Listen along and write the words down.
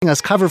us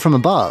cover from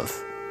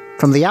above.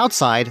 From the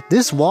outside,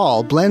 this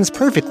wall blends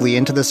perfectly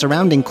into the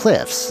surrounding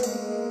cliffs.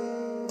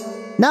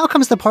 Now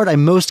comes the part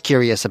I'm most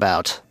curious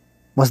about.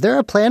 Was there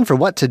a plan for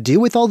what to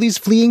do with all these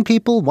fleeing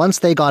people once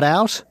they got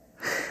out?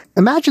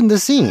 Imagine the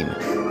scene.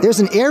 There's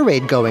an air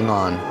raid going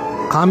on.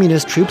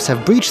 Communist troops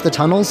have breached the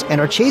tunnels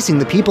and are chasing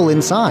the people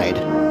inside.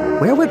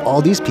 Where would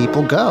all these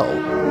people go?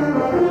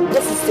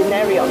 This is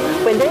scenario.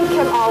 When they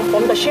came out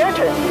from the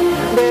shelter,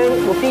 there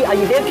will be an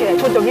evacuation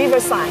to the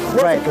riverside.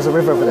 Right, there's a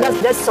river over there.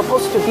 That's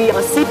supposed to be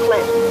a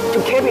seaplane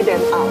to carry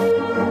them out.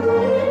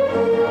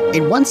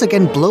 It once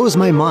again blows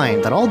my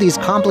mind that all these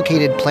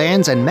complicated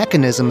plans and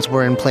mechanisms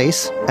were in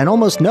place, and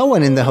almost no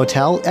one in the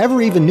hotel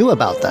ever even knew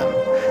about them.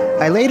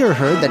 I later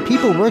heard that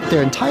people worked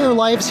their entire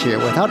lives here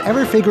without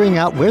ever figuring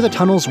out where the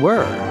tunnels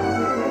were.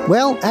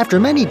 Well,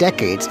 after many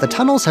decades, the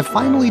tunnels have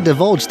finally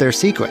divulged their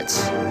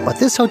secrets. But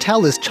this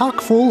hotel is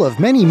chock full of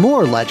many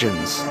more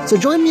legends. So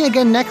join me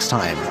again next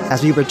time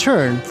as we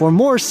return for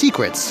more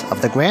secrets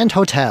of the Grand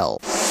Hotel.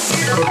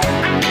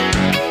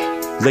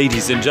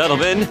 Ladies and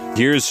gentlemen,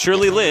 here's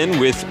Shirley Lin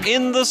with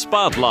In the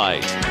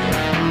Spotlight.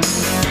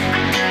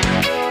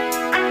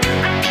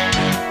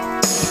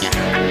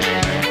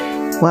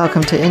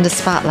 Welcome to In the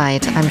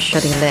Spotlight. I'm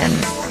Shirley Lin.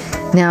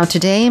 Now,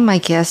 today my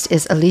guest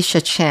is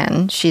Alicia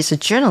Chen. She's a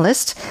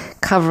journalist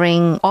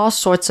covering all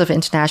sorts of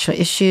international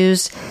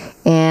issues,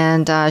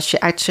 and she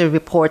actually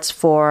reports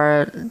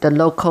for the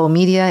local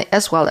media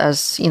as well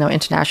as,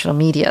 international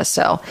media.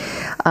 So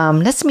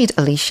let's meet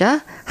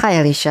Alicia. Hi,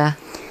 Alicia.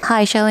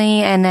 Hi,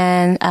 Shirley, and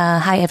then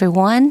hi,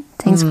 everyone.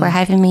 Thanks for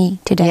having me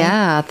today.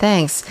 Yeah,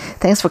 thanks.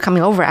 Thanks for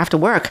coming over after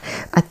work.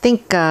 I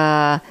think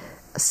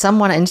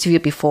someone I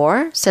interviewed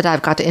before said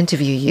I've got to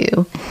interview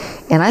you.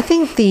 And I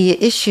think the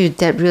issue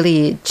that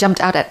really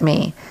jumped out at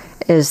me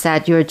is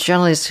that you're a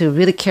journalist who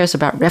really cares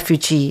about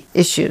refugee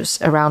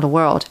issues around the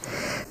world.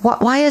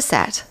 Why is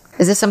that?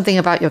 Is it something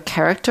about your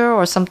character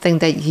or something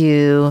that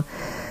you,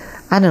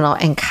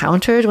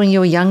 encountered when you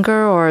were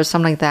younger or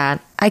something like that?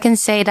 I can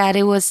say that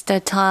it was the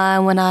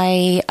time when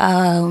I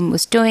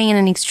was doing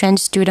an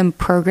exchange student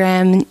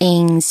program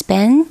in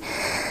Spain.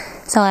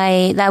 So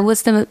that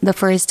was the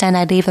first time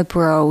I lived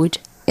abroad.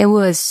 It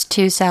was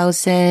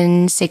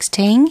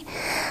 2016.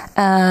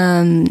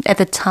 At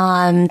the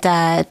time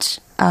that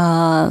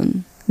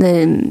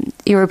the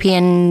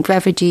European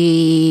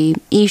refugee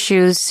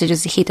issues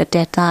just hit a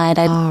deadline,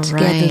 I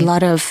get a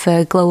lot of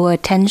global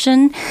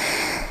attention.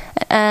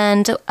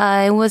 And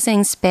I was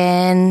in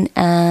Spain,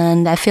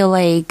 and I feel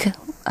like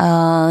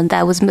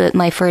that was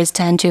my first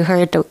time to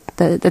hear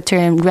the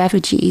term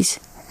refugees.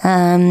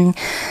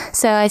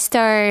 So I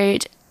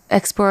started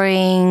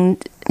exploring,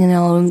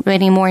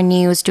 reading more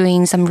news,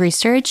 doing some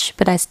research,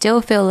 but I still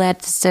feel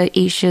that the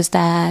issues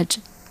that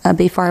are a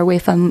bit far away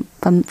from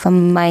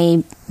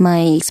my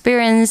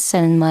experience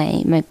and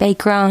my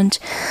background.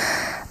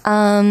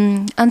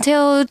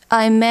 Until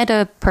I met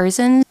a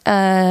person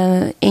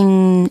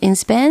in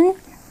Spain.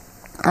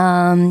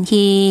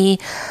 He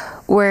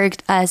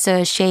worked as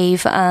a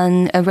chef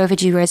on a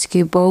refugee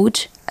rescue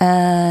boat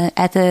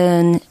at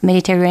the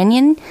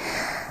Mediterranean.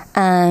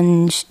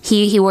 And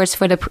he works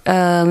for the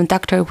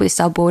Doctor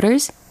Without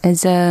Borders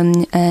as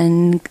an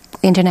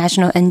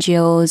international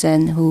NGOs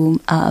and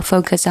who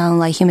focus on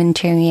like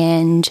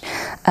humanitarian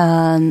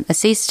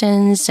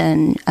assistance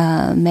and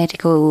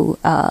medical,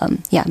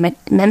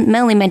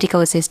 mainly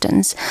medical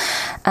assistance.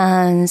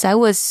 And so I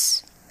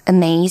was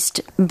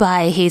amazed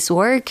by his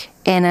work,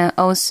 and I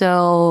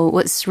also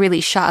was really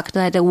shocked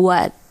at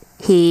what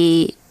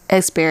he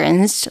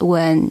experienced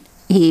when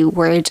he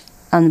worked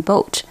on the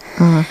boat.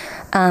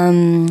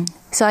 Mm-hmm.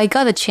 So I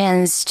got a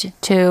chance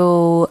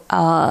to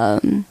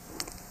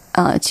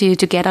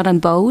get on a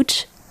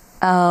boat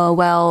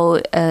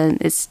while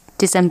it's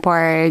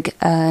disembarked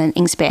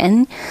in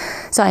Spain.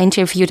 So I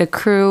interviewed the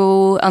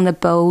crew on the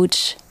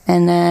boat,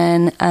 and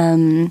then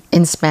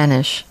in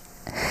Spanish.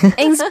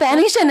 In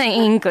Spanish and in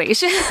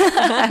English,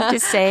 I have to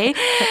say.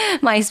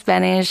 My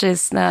Spanish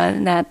is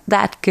not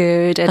that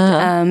good,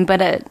 but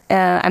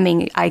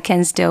I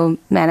can still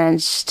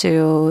manage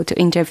to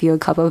interview a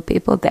couple of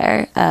people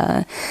there,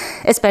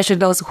 especially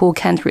those who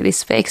can't really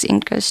speak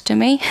English to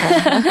me.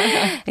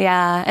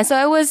 Yeah, and so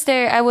I was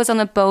there. I was on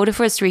a boat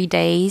for 3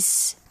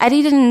 days. I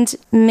didn't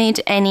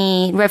meet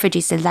any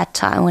refugees at that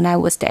time when I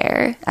was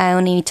there. I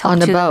only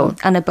talked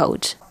on the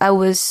boat. I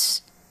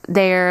was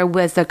there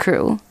with the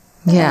crew.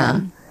 Yeah.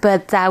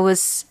 But that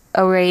was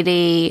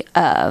already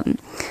a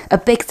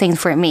big thing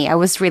for me. I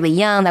was really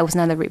young. I was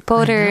not a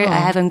reporter. I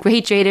haven't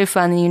graduated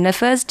from the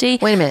university.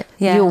 Wait a minute.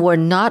 Yeah. You were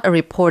not a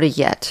reporter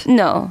yet?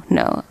 No.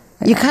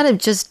 You kind of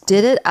just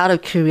did it out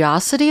of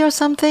curiosity or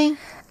something?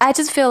 I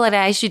just feel like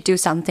I should do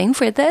something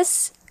for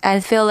this. I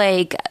feel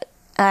like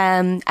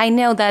I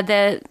know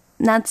that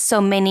not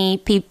so many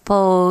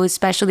people,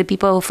 especially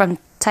people from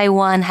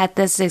Taiwan, had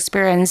this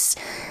experience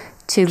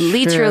to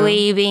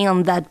literally being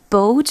on that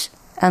boat,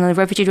 on a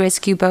refugee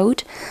rescue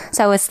boat.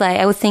 So I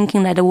was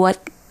thinking that what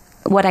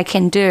I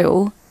can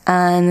do.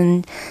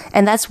 And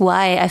that's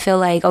why I feel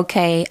like,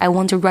 okay, I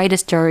want to write a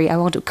story. I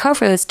want to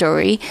cover a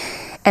story.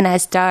 And I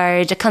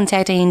started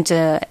contacting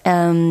the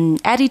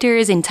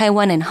editors in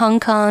Taiwan and Hong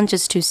Kong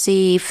just to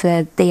see if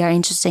they are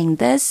interested in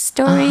this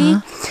story.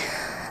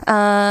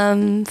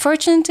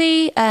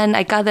 Fortunately, and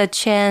I got the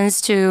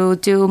chance to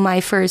do my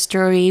first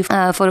story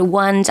for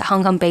one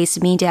Hong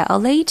Kong-based media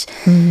outlet,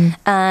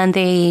 and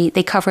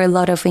they cover a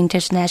lot of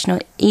international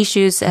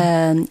issues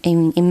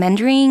in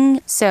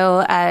Mandarin.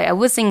 So I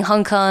was in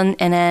Hong Kong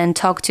and then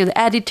talked to the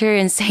editor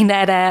and saying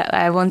that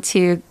I want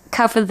to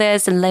cover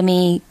this and let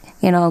me,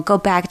 go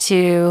back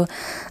to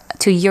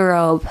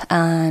Europe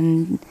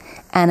and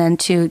then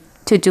to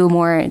do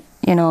more,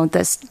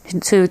 this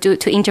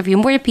to interview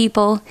more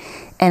people.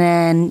 And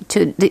then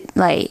to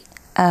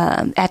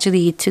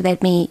actually to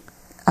let me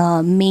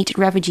meet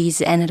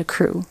refugees and the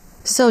crew.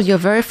 So your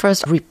very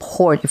first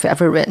report you've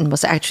ever written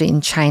was actually in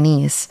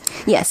Chinese.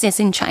 Yes, it's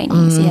in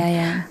Chinese.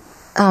 Yeah.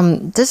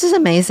 This is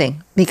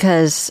amazing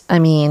because,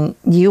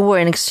 you were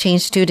an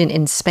exchange student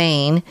in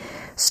Spain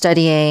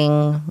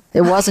studying,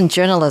 it wasn't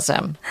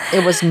journalism.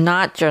 It was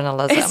not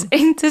journalism. It's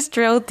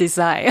industrial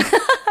design.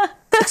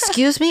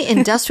 Excuse me,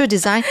 industrial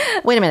design?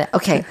 Wait a minute.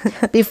 Okay.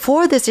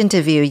 Before this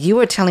interview, you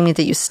were telling me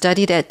that you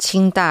studied at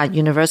Qingda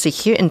University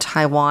here in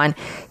Taiwan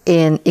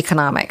in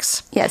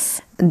economics.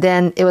 Yes.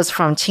 Then it was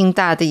from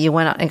Qingda that you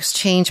went on an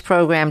exchange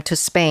program to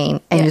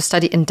Spain and you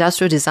studied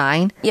industrial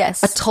design.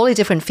 Yes. A totally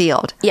different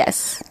field.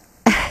 Yes.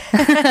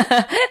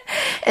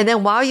 And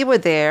then while you were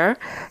there,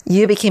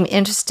 you became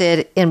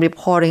interested in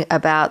reporting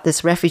about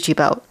this refugee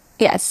boat.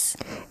 Yes.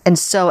 And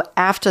so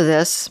after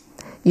this,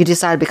 you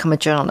decided to become a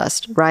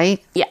journalist, right?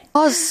 Yeah.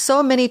 Oh,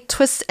 so many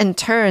twists and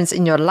turns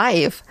in your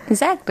life.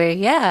 Exactly.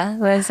 Yeah. It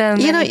was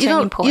you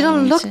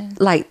don't look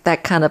like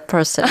that kind of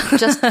person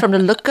just from the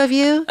look of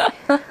you.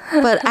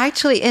 But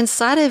actually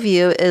inside of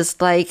you is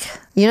like,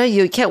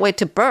 you can't wait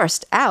to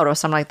burst out or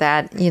something like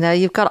that.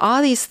 You've got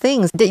all these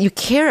things that you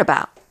care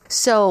about.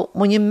 So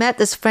when you met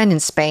this friend in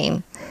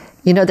Spain,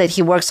 that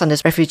he works on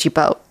this refugee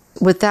boat,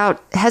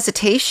 without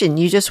hesitation,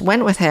 you just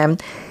went with him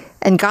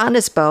and got on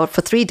this boat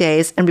for 3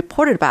 days and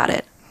reported about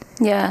it.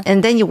 Yeah.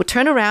 And then you would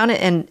turn around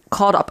and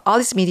called up all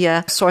these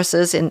media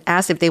sources and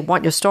asked if they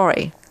want your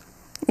story.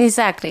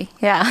 Exactly.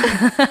 Yeah.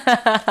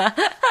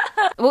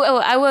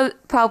 Well, I would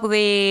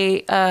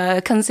probably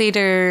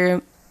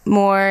consider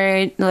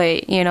more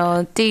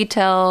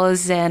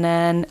details and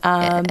then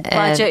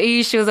budget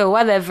issues or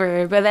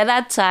whatever. But at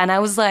that time, I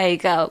was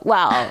like,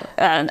 wow,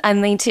 I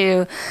need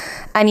to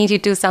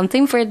do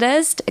something for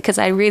this because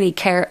I really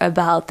care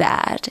about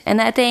that.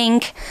 And I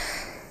think,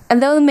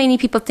 although many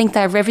people think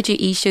that refugee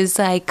issues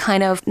are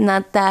kind of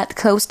not that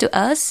close to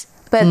us,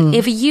 but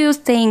if you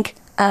think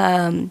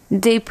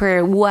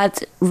deeper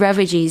what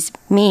refugees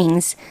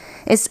means,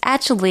 it's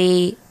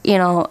actually,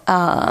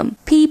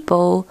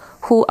 people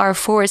who are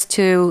forced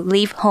to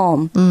leave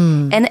home.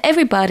 And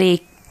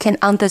everybody can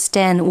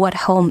understand what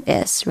home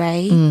is,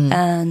 right?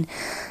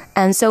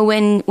 And so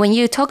when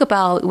you talk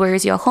about where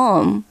is your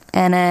home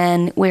and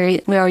then where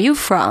are you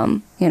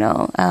from,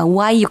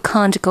 why you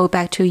can't go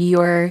back to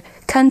your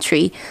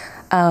country,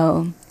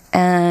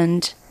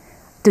 and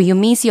do you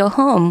miss your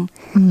home?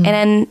 And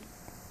then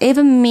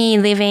even me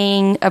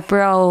living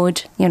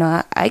abroad,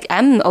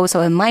 I'm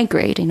also a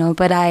migrant,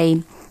 but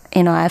I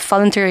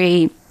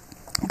voluntarily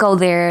go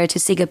there to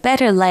seek a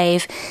better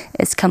life.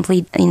 It's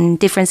complete in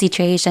different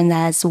situation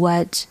as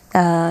what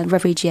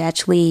refugee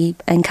actually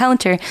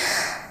encounter.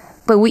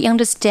 But we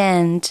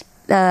understand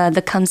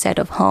the concept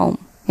of home.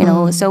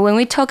 So when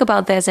we talk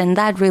about this, and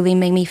that really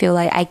made me feel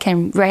like I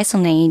can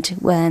resonate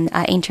when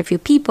I interview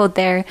people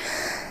there.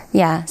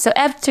 Yeah. So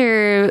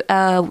after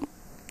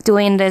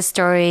doing the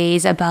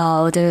stories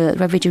about the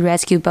refugee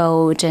rescue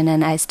boat, and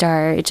then I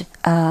start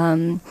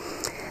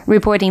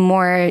reporting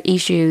more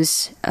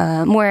issues,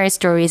 more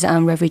stories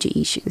on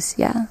refugee issues.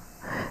 Yeah.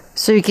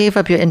 So you gave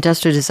up your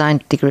industrial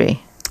design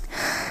degree.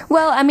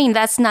 Well,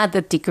 that's not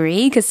the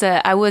degree because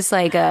I was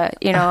like,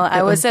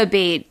 I was a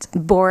bit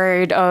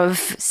bored of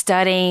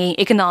studying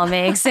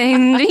economics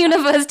in the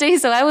university.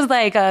 So I was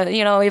like,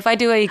 if I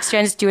do an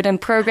exchange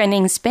student program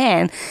in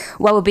Spain,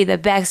 what would be the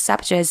best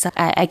subjects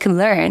I could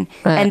learn?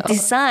 And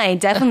design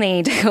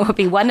definitely will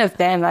be one of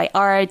them, like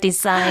art,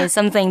 design,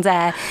 something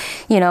that,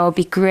 would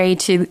be great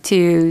to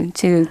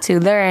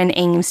learn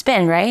in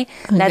Spain, right?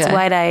 Okay. That's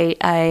why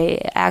I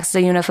asked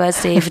the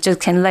university if it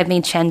just can let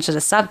me change the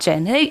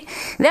subject.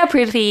 They're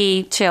pretty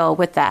chill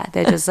with that.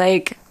 They're just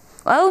like,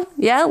 well,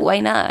 yeah, why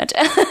not?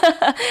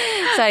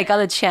 So I got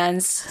a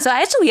chance. So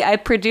I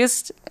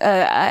produced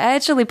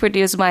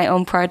my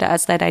own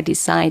products that I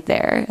designed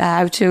there. I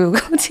have to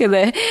go to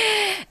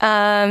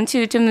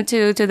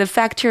the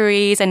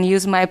factories and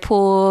use my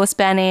pool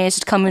Spanish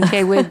to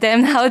communicate with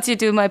them how to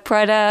do my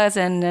products,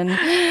 and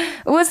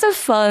it was a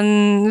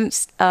fun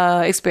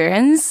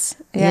experience.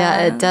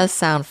 Yeah, it does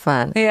sound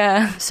fun.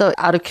 Yeah. So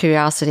out of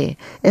curiosity,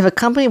 if a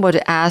company were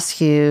to ask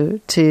you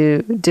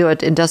to do an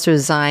industrial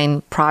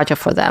design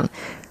project for them,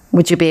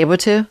 would you be able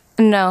to?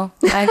 No,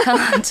 I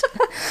can't.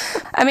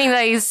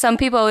 Like some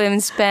people in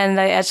Spain,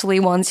 they actually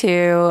want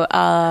to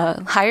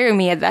hire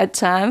me at that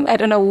time. I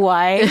don't know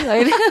why,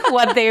 like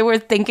what they were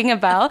thinking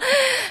about.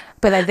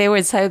 but like, they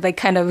were so like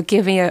kind of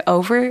giving it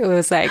over. It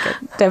was like,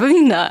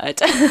 definitely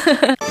not.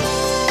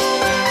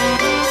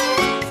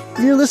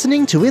 You're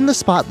listening to In the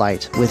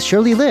Spotlight with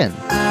Shirley Lin.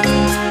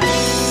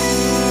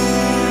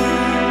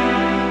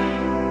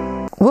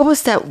 What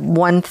was that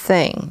one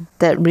thing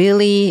that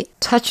really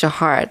touched your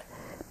heart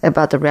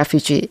about the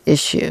refugee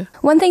issue?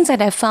 One thing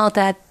that I found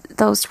that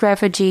those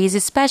refugees,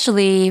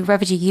 especially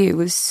refugee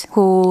youths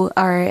who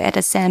are at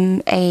the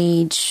same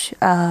age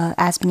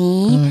as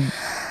me,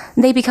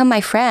 they become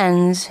my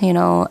friends. You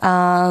know,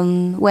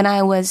 when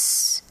I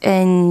was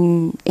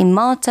in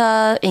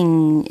Malta,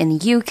 in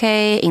the UK,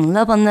 in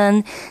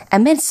Lebanon, I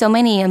met so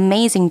many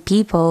amazing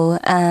people,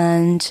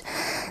 and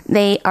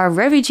they are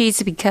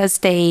refugees because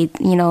they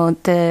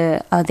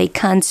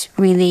can't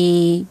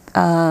really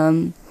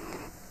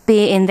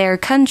be in their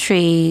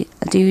country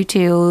due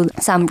to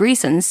some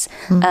reasons,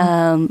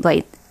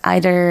 like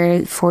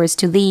either forced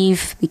to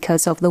leave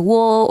because of the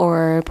war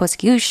or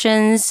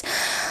persecutions.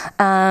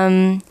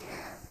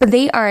 But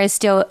they are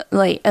still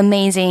like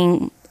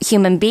amazing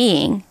human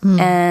being,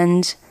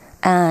 and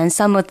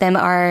some of them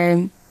are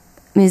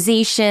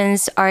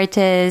musicians,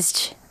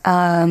 artists,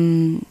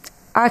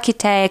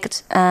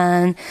 architects,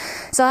 and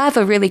so I have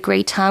a really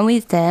great time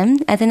with them.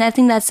 And then I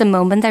think that's a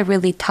moment that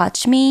really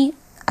touched me.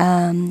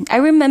 I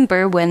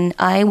remember when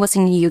I was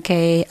in the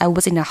UK, I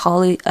was in a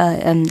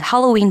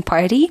Halloween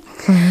party.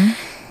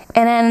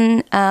 And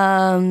then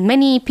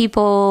many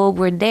people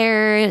were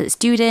there,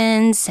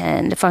 students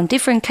and from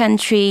different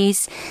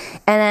countries.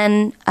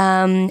 And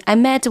then I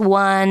met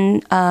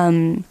one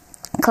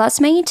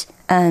classmate.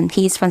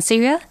 He's from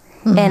Syria.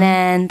 And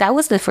then that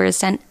was the first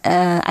time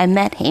I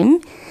met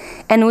him.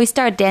 And we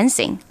started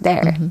dancing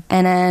there.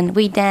 And then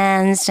we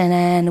danced and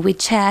then we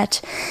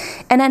chat.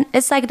 And then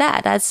it's like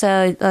that. That's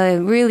a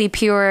really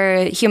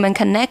pure human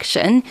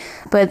connection.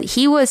 But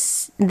he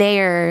was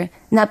there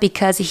not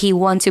because he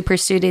wanted to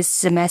pursue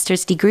this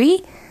master's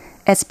degree.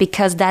 It's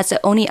because that's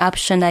the only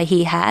option that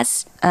he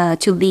has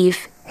to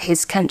leave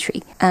his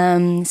country.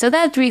 So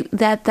that's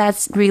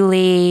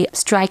really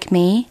struck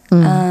me.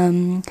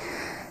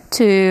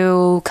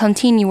 To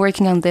continue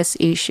working on these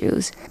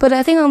issues. But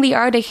I think on the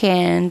other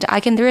hand, I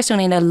can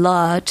resonate a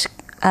lot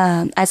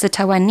as a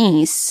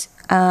Taiwanese.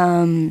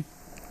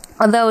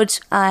 Although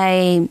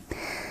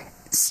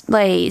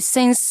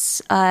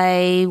since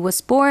I was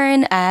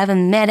born, I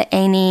haven't met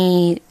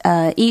any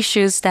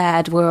issues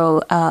that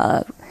will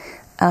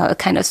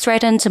kind of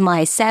threaten to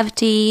my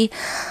safety.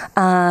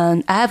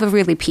 I have a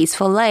really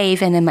peaceful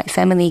life, and then my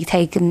family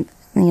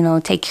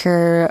take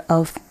care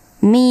of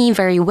me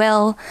very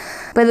well,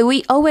 but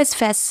we always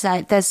face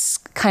this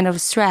kind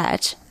of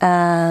threat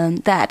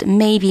that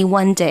maybe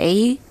one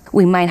day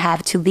we might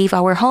have to leave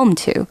our home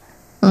too.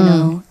 You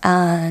know,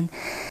 and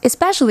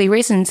especially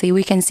recently,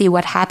 we can see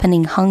what happened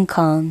in Hong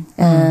Kong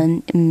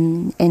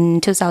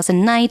in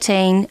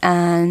 2019,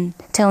 and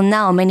till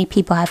now, many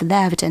people have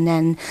left, and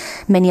then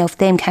many of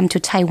them came to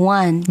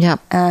Taiwan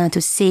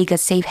to seek a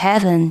safe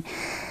haven.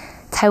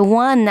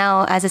 Taiwan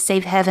now as a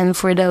safe haven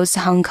for those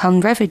Hong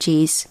Kong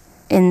refugees.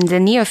 In the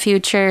near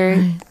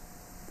future,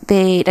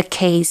 be the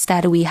case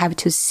that we have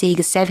to seek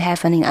a safe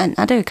haven in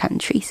other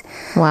countries.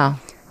 Wow.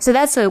 So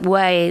that's a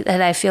way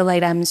that I feel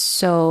like I'm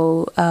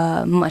so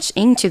much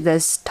into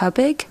this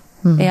topic.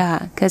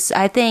 Yeah, because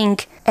I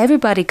think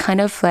everybody kind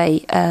of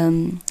like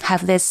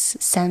have this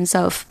sense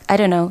of, I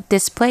don't know,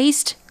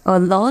 displaced or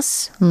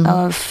loss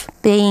of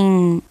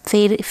being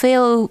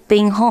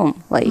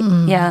home. Like,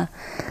 yeah.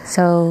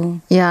 So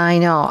yeah, I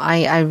know.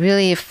 I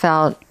really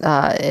felt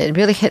it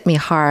really hit me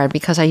hard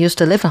because I used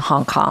to live in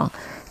Hong Kong,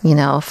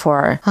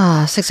 for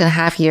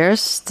 6.5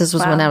 years. This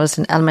was when I was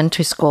in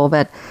elementary school.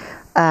 But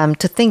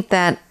to think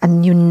that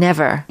you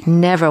never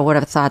would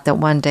have thought that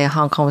one day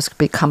Hong Kong was going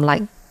to become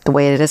like the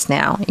way it is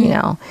now,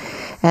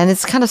 and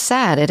it's kind of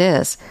sad. It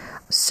is.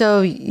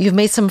 So you've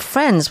made some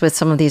friends with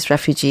some of these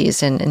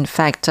refugees, and in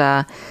fact,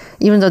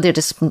 even though they're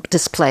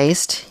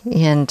displaced,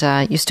 and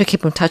you still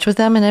keep in touch with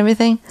them and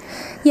everything?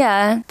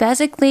 Yeah,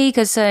 basically,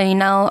 because,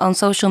 on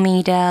social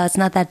media, it's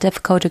not that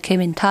difficult to keep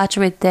in touch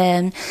with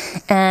them.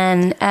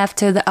 And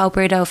after the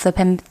outbreak of the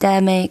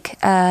pandemic,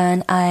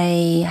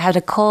 I had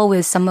a call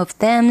with some of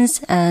them,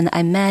 and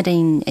I met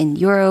in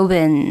Europe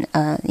and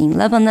in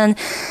Lebanon,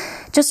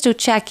 just to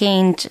check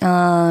in, check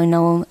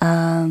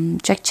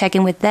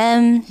in with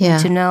them,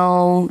 to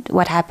know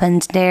what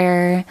happened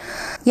there.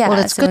 Yeah, well,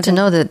 it's good to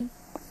know that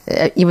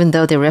even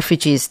though they're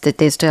refugees, that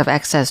they still have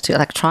access to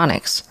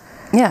electronics.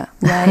 Yeah.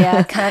 You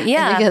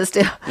can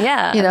still,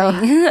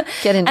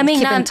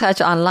 keep in touch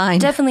online.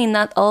 Definitely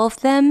not all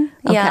of them.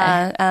 Okay.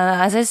 Yeah,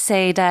 as I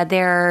say, that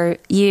they're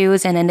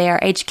youth and then they are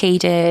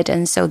educated,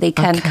 and so they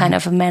can kind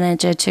of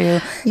manage it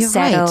to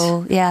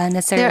settle. Right. Yeah, in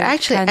a certain they're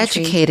actually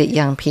country. Educated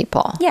young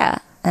people. Yeah.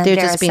 They're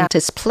just being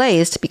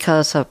displaced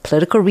because of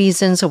political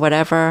reasons or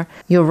whatever.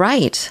 You're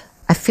right.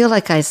 I feel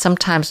like I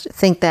sometimes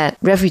think that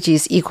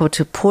refugees equal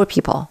to poor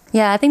people.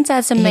 Yeah, I think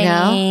that's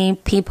many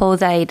people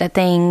that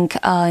think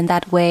in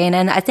that way.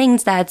 And I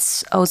think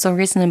that's also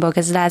reasonable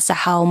because that's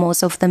how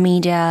most of the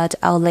media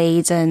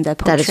outlets and the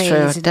portrays. That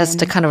is true. That's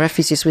the kind of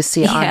refugees we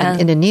see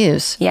in the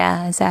news.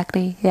 Yeah,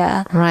 exactly.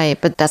 Yeah. Right,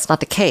 but that's not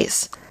the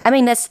case. I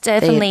mean, that's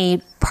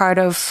definitely part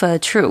of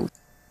truth.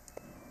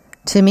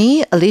 To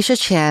me, Alicia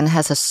Chan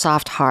has a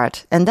soft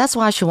heart, and that's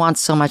why she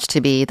wants so much to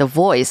be the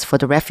voice for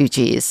the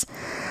refugees.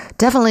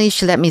 Definitely,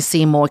 she let me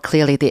see more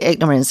clearly the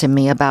ignorance in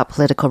me about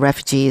political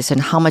refugees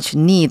and how much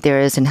need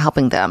there is in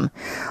helping them.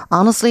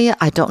 Honestly,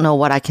 I don't know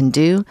what I can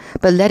do,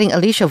 but letting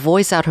Alicia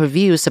voice out her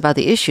views about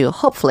the issue,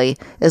 hopefully,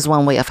 is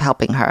one way of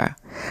helping her.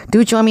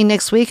 Do join me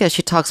next week as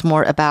she talks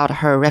more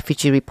about her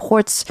refugee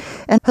reports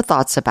and her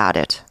thoughts about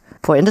it.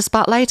 For In the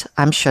Spotlight,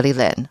 I'm Shirley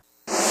Lin.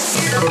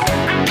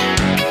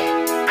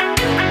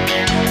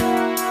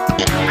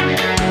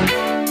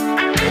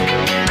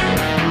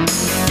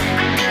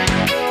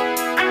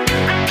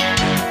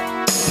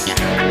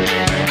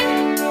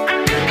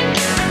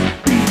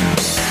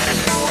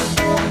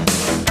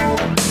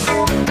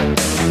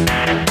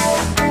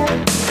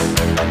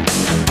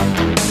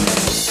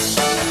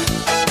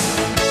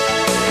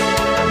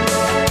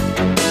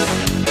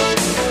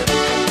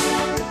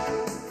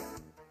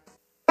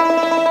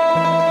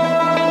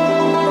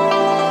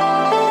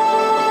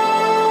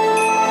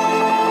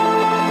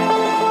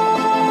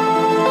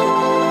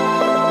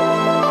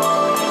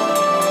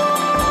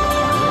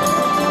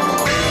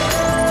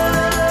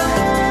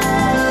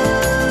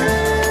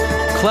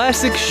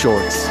 Classic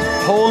shorts,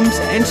 poems,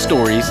 and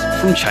stories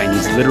from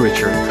Chinese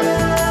literature.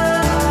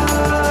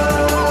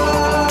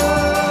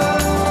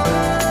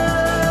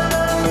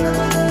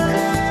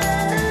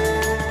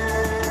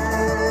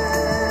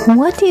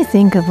 What do you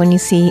think of when you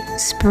see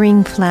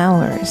spring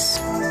flowers?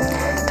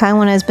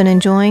 Taiwan has been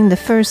enjoying the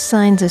first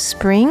signs of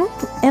spring,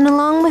 and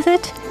along with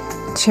it,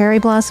 cherry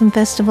blossom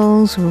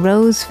festivals,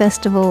 rose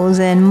festivals,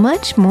 and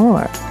much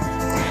more.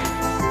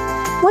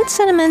 What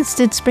sentiments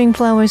did spring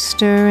flowers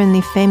stir in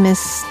the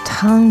famous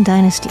Tang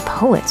Dynasty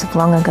poets of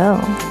long ago?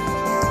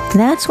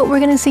 That's what we're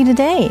going to see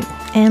today.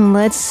 And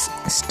let's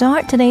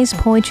start today's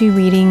poetry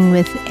reading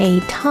with a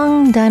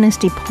Tang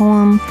Dynasty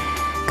poem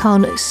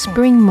called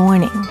Spring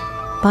Morning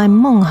by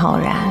Meng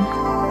Haoran.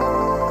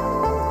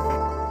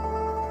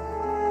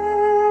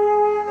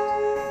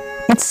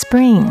 It's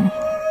spring.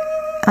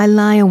 I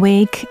lie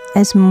awake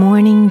as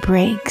morning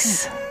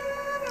breaks,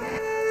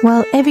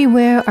 while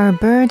everywhere are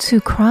birds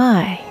who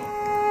cry,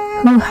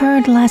 who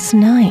heard last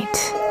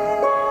night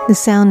the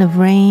sound of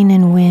rain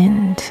and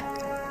wind.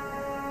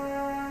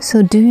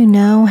 So do you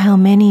know how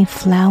many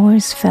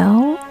flowers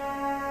fell?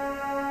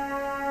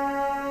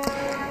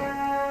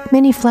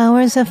 Many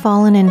flowers have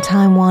fallen in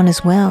Taiwan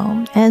as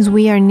well, as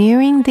we are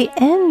nearing the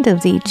end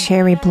of the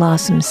cherry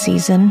blossom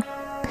season.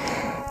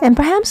 And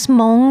perhaps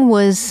Meng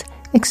was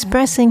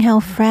expressing how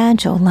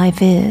fragile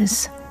life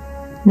is,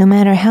 no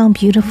matter how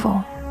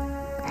beautiful.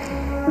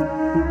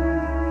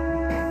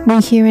 We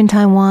here in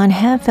Taiwan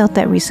have felt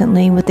that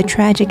recently with the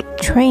tragic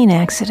train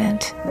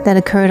accident that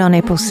occurred on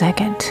April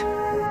 2nd.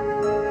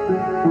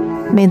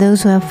 May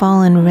those who have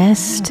fallen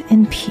rest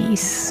in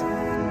peace.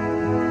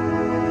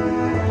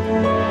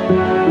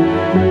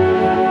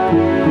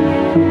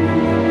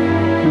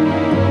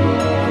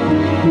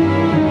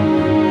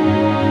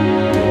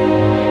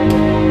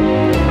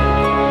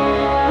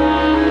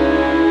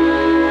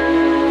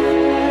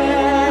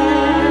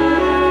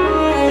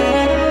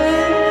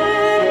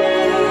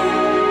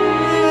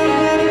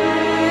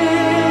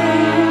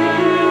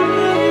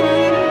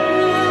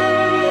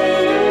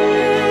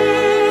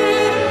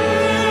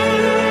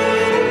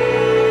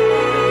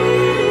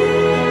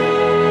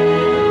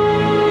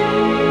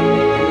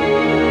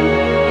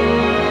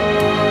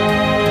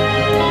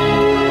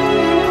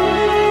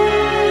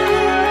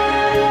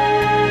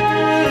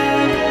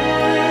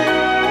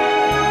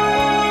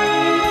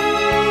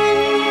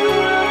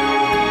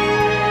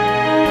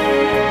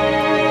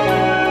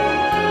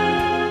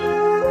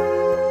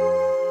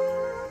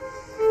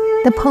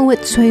 The poet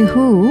Cui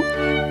Hu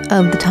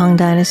of the Tang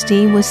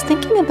Dynasty was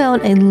thinking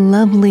about a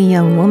lovely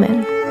young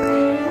woman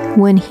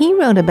when he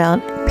wrote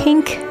about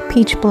pink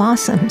peach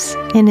blossoms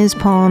in his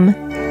poem,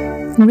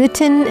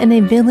 written in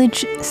a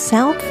village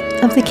south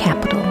of the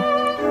capital.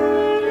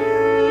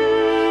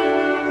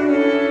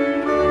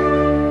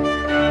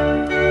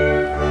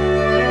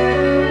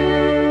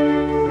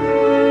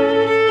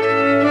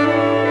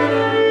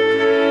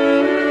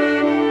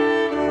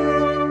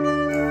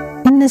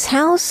 In this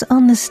house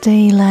on this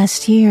day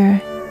last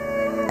year,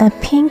 a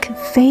pink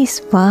face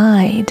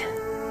vied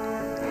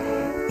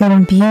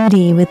in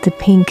beauty with the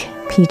pink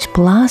peach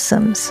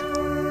blossoms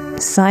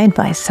side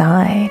by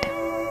side.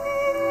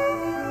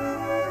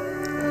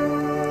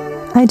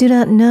 I do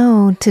not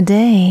know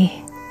today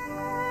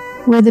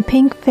where the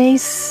pink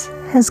face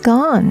has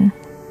gone.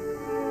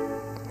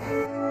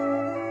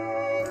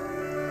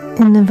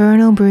 In the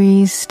vernal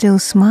breeze still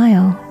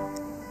smile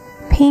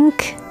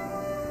pink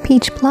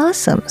peach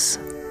blossoms,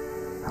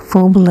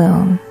 full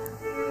bloom.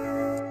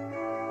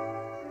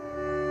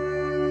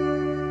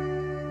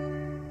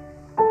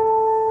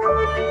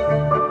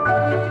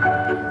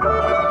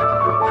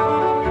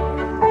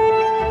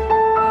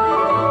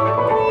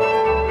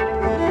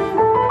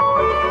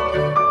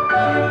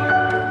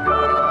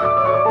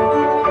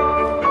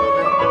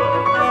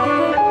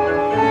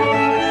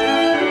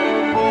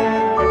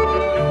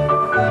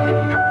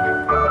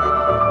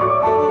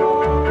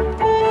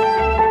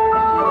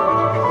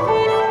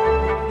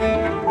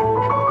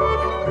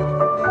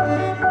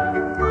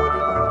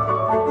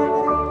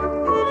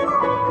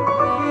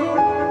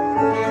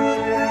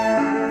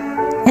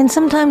 And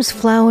sometimes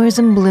flowers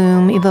in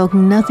bloom evoke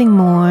nothing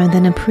more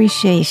than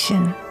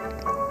appreciation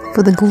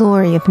for the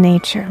glory of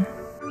nature.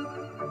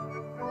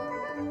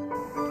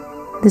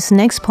 This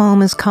next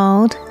poem is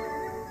called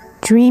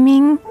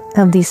Dreaming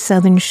of the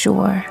Southern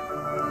Shore,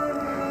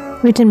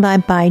 written by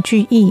Bai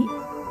Zhiyi.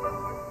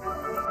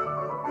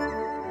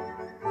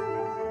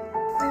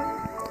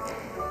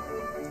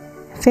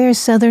 Fair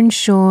southern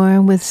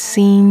shore with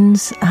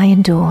scenes I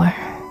adore.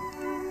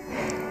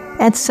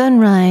 At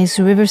sunrise,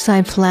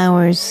 riverside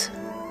flowers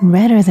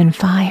redder than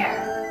fire.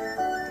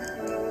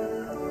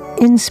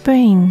 In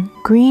spring,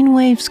 green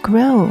waves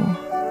grow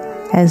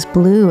as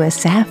blue as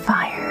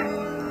sapphire,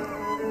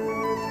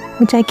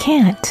 which I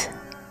can't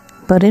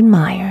but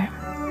admire.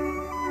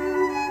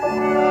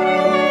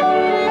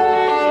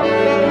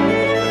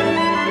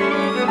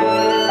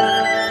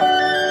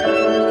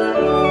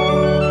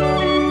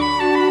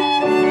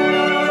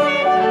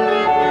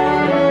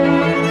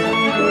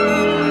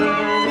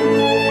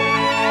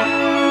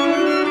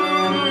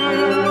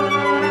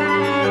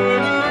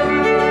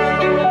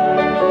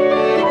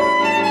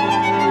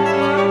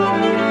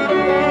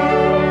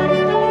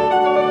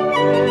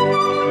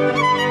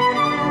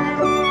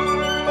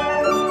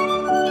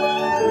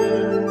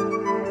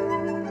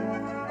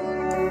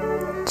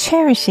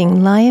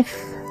 Cherishing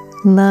life,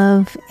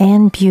 love,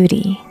 and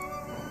beauty.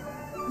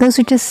 Those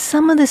are just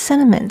some of the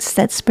sentiments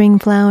that spring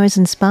flowers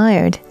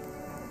inspired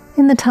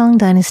in the Tang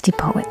Dynasty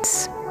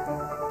poets.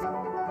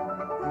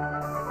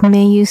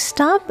 May you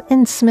stop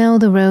and smell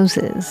the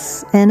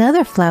roses and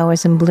other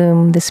flowers in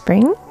bloom this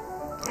spring.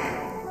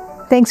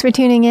 Thanks for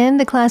tuning in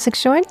to Classic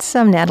Shorts.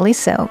 I'm Natalie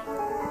So.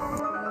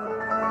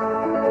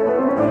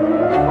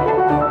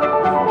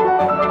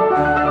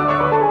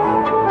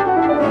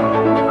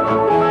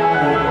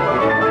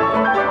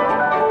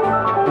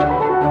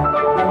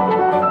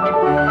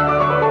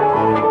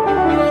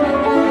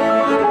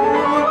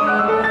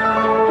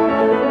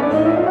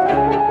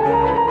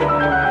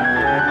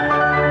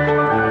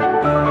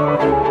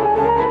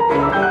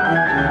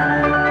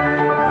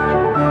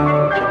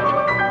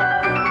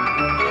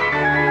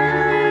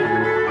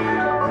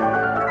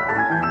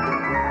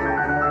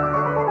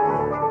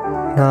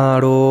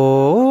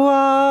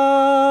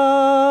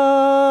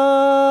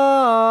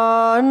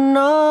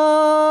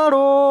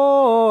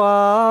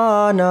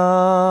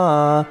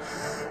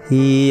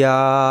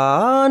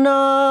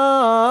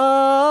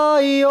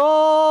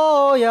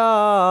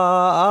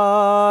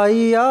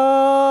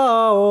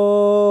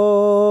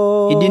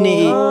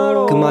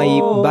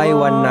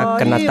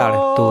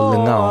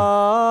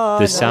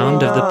 The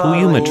sound of the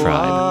Puyuma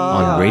tribe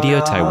on Radio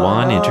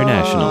Taiwan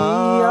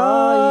International.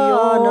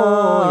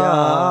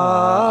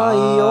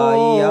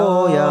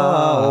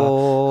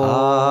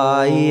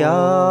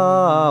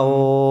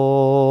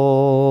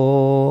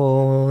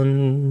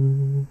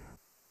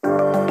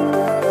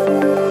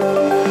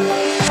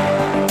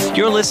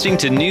 You're listening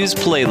to News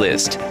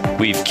Playlist.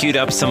 We've queued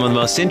up some of the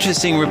most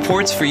interesting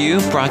reports for you,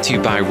 brought to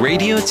you by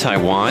Radio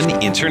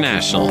Taiwan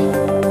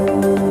International.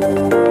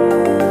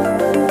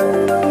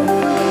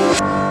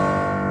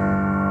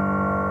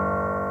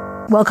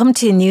 Welcome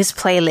to the News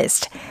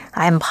Playlist.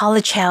 I'm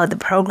Paula Chow, the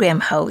program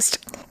host.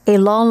 A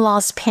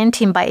long-lost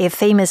painting by a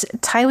famous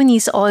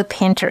Taiwanese oil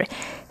painter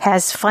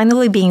has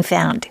finally been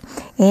found,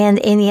 and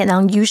in an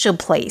unusual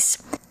place,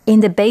 in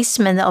the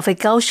basement of a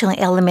Kaohsiung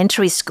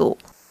elementary school.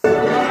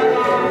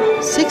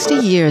 60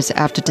 years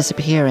after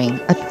disappearing,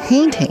 a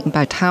painting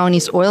by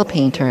Taiwanese oil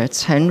painter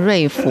Chen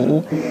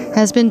Ruifu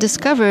has been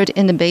discovered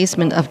in the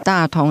basement of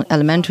Datong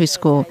Elementary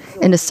School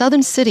in the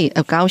southern city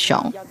of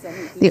Kaohsiung.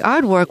 The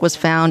artwork was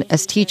found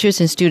as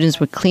teachers and students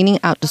were cleaning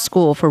out the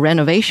school for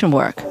renovation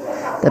work.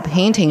 The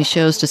painting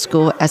shows the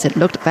school as it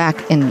looked back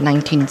in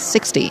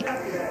 1960.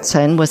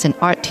 Chen was an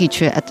art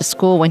teacher at the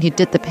school when he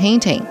did the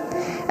painting.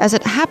 As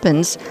it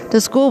happens,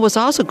 the school was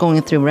also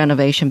going through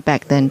renovation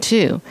back then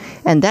too,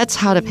 and that's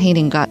how the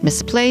painting got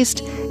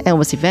misplaced and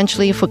was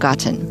eventually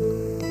forgotten.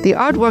 The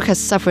artwork has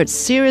suffered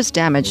serious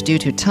damage due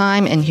to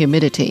time and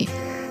humidity.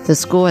 The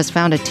school has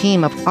found a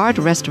team of art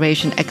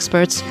restoration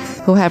experts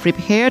who have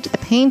repaired the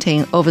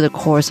painting over the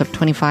course of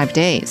 25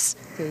 days.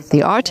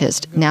 The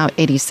artist, now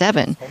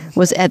 87,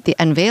 was at the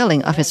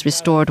unveiling of his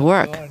restored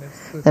work.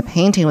 The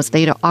painting was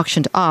later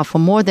auctioned off for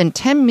more than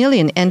 10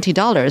 million NT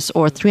dollars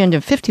or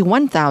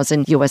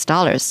 $351,000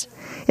 US.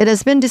 It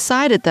has been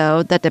decided,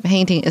 though, that the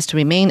painting is to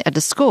remain at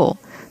the school,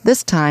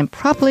 this time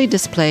properly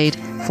displayed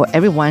for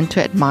everyone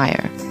to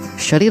admire.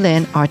 Shirley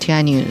Lin,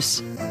 RTI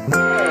News.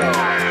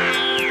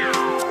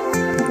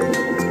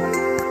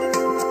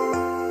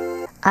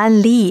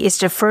 An Lee is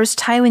the first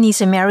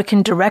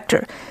Taiwanese-American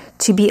director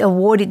to be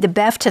awarded the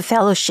BAFTA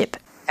Fellowship.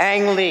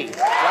 Ang Lee.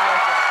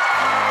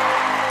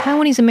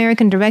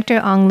 Taiwanese-American director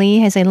Ang Lee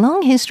has a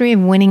long history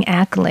of winning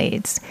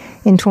accolades.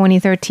 In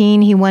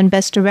 2013, he won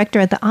Best Director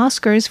at the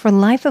Oscars for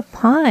Life of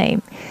Pi.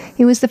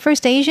 He was the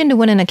first Asian to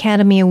win an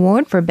Academy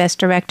Award for Best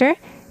Director.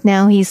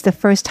 Now he's the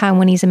first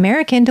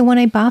Taiwanese-American to win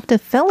a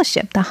BAFTA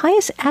Fellowship, the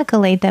highest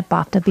accolade that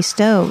BAFTA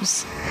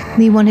bestows.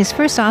 Lee won his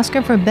first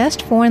Oscar for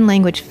Best Foreign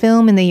Language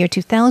Film in the year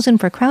 2000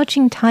 for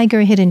Crouching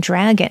Tiger, Hidden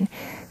Dragon.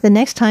 The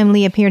next time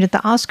Lee appeared at the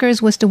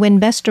Oscars was to win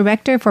Best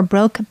Director for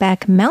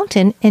Brokeback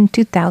Mountain in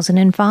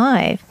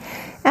 2005.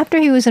 After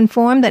he was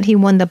informed that he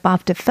won the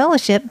BAFTA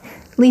Fellowship,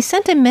 Lee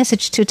sent a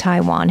message to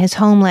Taiwan, his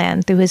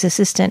homeland, through his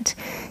assistant.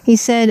 He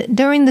said,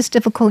 "During this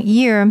difficult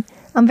year,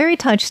 I'm very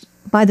touched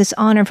by this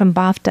honor from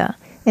BAFTA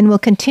and will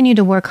continue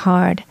to work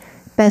hard.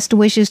 Best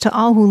wishes to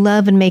all who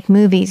love and make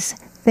movies.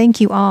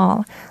 Thank you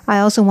all. I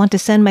also want to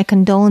send my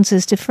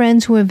condolences to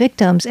friends who were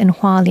victims in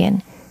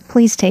Hualien.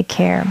 Please take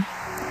care."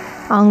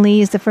 Ang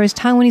Lee is the first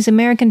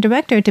Taiwanese-American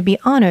director to be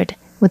honored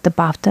with the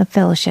BAFTA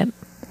Fellowship.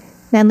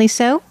 Natalie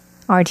So,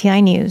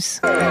 RTI News.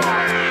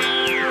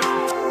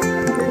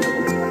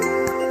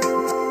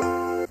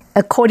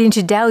 According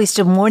to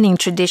Taoist mourning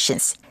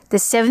traditions, the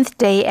seventh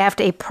day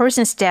after a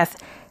person's death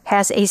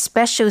has a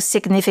special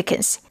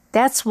significance.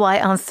 That's why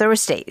on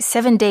Thursday,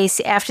 7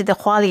 days after the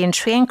Hualien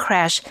train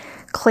crash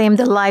claimed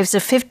the lives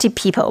of 50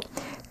 people,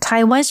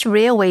 Taiwan's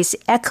railways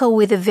echo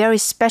with a very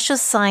special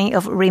sign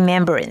of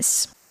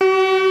remembrance.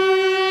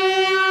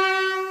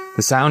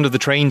 The sound of the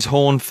train's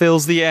horn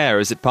fills the air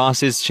as it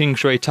passes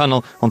Qingshui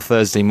Tunnel on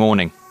Thursday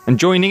morning. And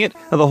joining it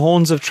are the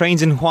horns of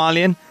trains in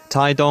Hualien,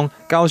 Taidong,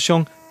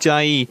 Kaohsiung,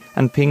 Jiayi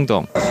and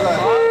Pingdong.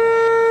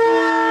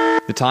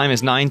 The time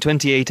is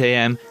 9:28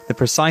 a.m., the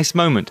precise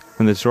moment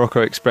when the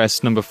Taroko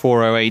Express number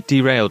 408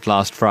 derailed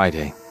last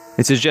Friday.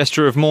 It's a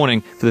gesture of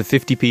mourning for the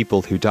 50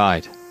 people who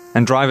died.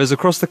 And drivers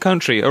across the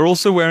country are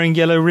also wearing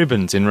yellow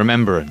ribbons in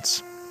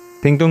remembrance.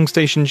 Pingdong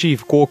Station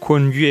Chief Guo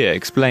Kun-yue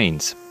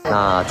explains.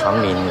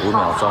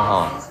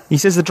 He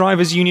says the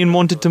drivers' union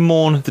wanted to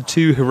mourn the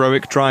 2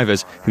 heroic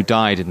drivers who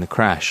died in the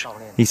crash.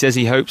 He says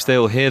he hopes they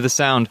will hear the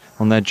sound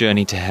on their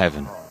journey to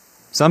heaven.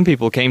 Some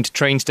people came to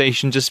train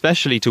stations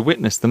especially to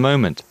witness the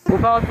moment.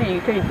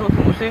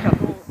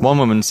 One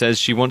woman says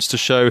she wants to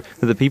show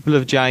that the people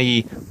of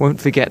Jiayi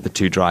won't forget the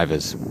 2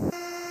 drivers.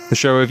 The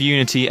show of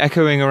unity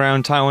echoing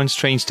around Taiwan's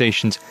train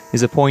stations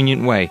is a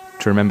poignant way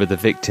to remember the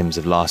victims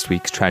of last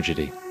week's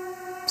tragedy.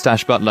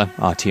 Stash Butler,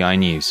 RTI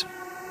News.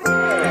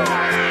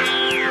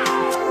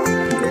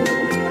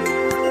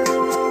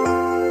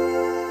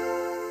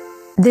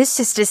 This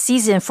is the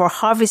season for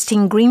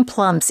harvesting green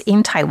plums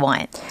in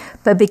Taiwan.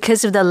 But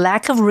because of the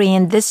lack of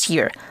rain this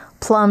year,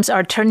 plums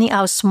are turning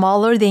out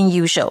smaller than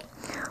usual.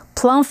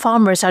 Plum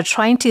farmers are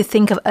trying to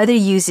think of other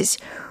uses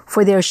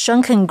for their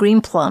shrunken green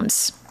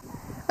plums.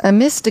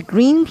 Amidst the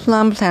green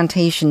plum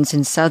plantations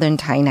in southern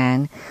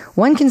Tainan,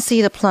 one can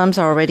see the plums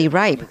are already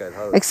ripe.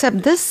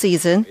 Except this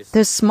season,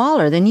 they're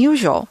smaller than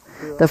usual.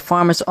 The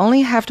farmers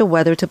only have the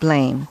weather to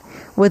blame.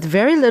 With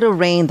very little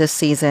rain this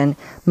season,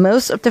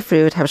 most of the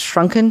fruit have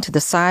shrunken to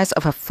the size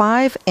of a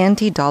 5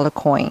 NT dollar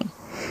coin.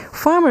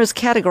 Farmers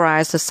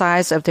categorize the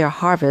size of their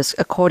harvest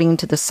according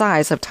to the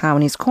size of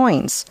Taiwanese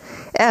coins.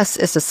 S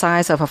is the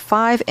size of a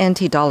 5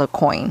 NT dollar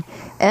coin.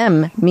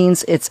 M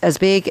means it's as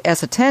big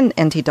as a 10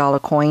 NT dollar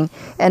coin,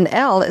 and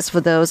L is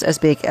for those as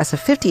big as a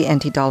 50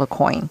 NT dollar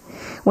coin.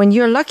 When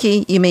you're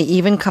lucky, you may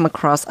even come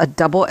across a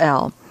double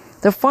L.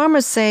 The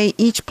farmers say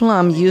each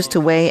plum used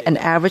to weigh an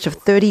average of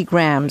 30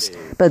 grams,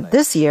 but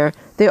this year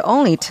they're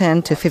only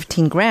 10 to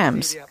 15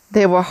 grams.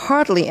 There were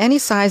hardly any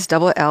size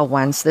double L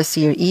ones this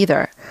year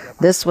either.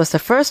 This was the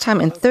first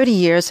time in 30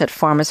 years that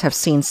farmers have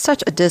seen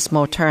such a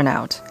dismal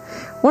turnout.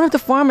 One of the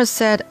farmers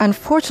said,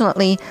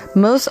 unfortunately,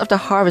 most of the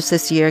harvest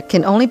this year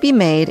can only be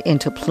made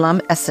into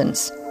plum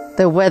essence.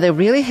 The weather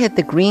really hit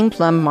the green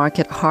plum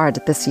market hard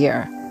this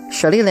year.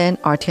 Shirley Lin,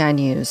 RTI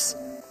News.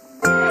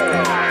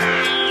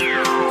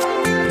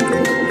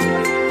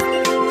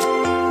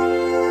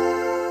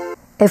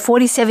 A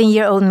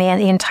 47-year-old man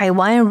in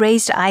Taiwan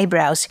raised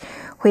eyebrows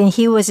when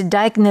he was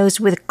diagnosed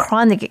with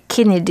chronic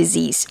kidney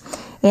disease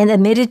and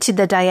admitted to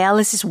the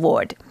dialysis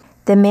ward.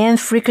 The man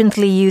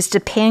frequently used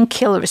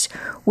painkillers,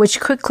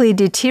 which quickly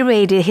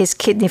deteriorated his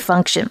kidney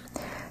function.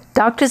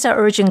 Doctors are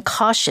urging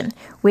caution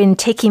when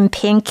taking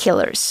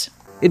painkillers.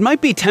 It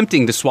might be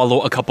tempting to swallow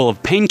a couple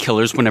of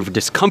painkillers whenever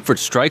discomfort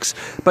strikes,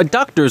 but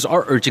doctors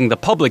are urging the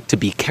public to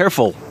be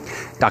careful.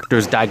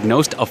 Doctors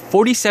diagnosed a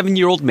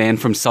 47-year-old man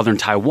from southern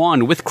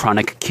Taiwan with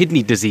chronic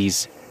kidney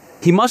disease.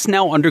 He must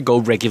now undergo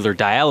regular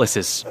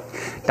dialysis.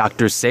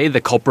 Doctors say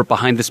the culprit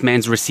behind this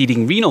man's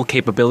receding renal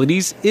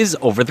capabilities is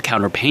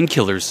over-the-counter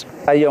painkillers.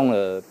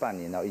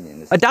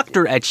 A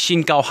doctor at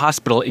Xingao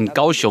Hospital in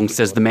Kaohsiung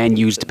says the man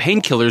used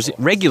painkillers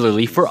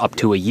regularly for up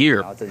to a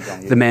year.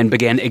 The man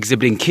began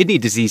exhibiting kidney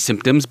disease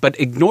symptoms but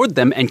ignored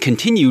them and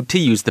continued to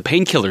use the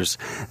painkillers.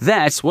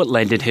 That's what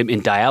landed him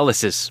in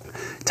dialysis.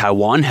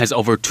 Taiwan has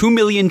over 2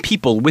 million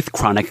people with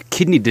chronic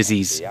kidney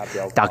disease.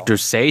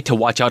 Doctors say to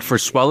watch out for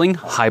swelling,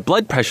 high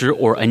blood pressure,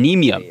 or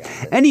anemia.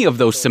 Any of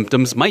those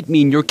symptoms might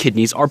mean your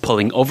kidneys are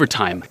pulling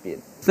overtime.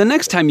 The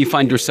next time you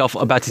find yourself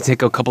about to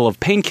take a couple of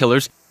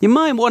painkillers, you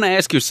might want to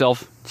ask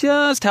yourself,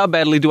 just how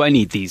badly do I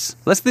need these?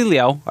 Leslie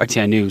Liao,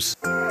 RTI News.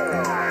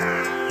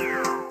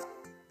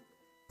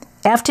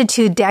 After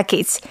 2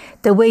 decades,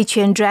 the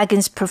Weiquan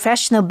Dragons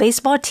professional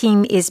baseball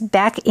team is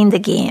back in the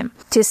game.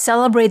 To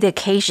celebrate the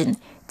occasion,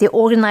 the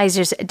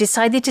organizers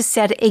decided to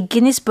set a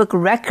Guinness Book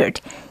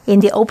record in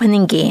the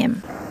opening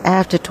game.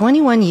 After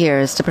 21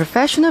 years, the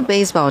professional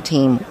baseball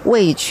team,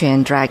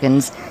 Weiquan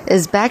Dragons,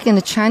 is back in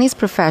the Chinese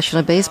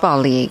Professional Baseball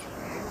League.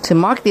 To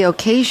mark the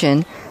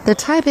occasion, the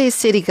Taipei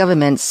city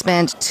government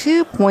spent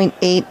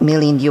 $2.8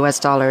 million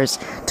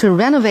to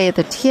renovate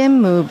the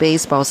Tianmu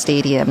Baseball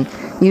Stadium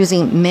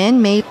using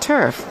man-made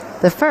turf,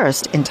 the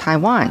first in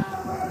Taiwan.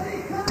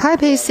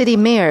 Taipei City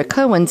Mayor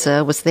Ko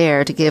Wen-je was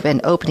there to give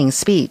an opening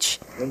speech.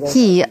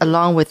 He,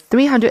 along with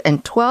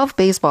 312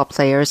 baseball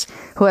players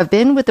who have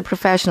been with the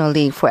professional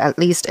league for at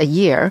least a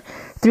year,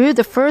 threw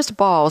the first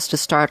balls to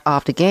start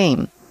off the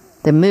game.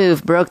 The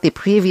move broke the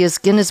previous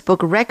Guinness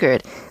Book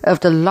record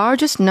of the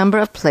largest number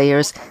of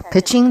players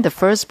pitching the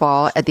first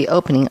ball at the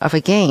opening of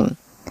a game.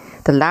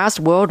 The last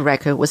world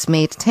record was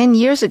made 10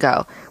 years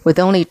ago, with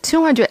only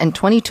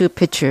 222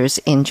 pitchers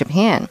in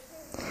Japan.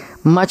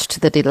 Much to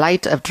the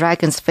delight of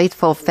Dragons'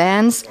 faithful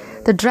fans,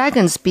 the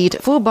Dragons beat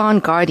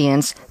Fubon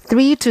Guardians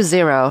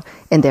 3-0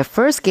 in their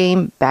first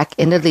game back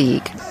in the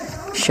league.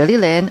 Shirley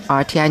Lin,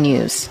 RTI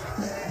News.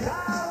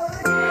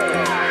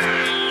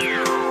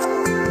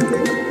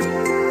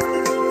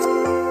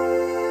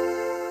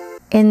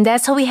 And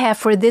that's all we have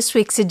for this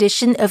week's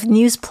edition of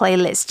News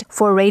Playlist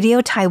for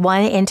Radio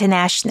Taiwan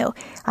International.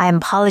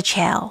 I'm Paula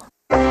Chow.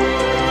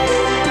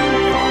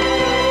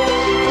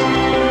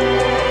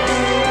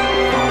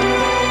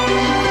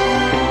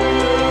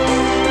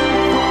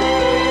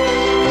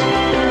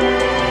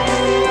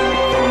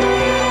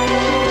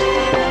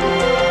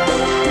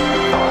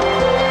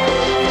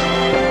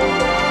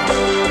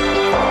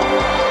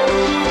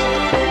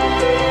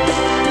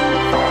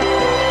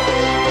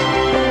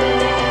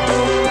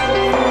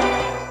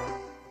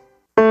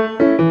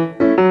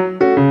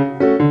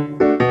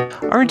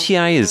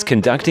 RTI is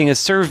conducting a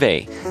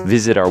survey.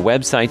 Visit our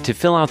website to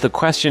fill out the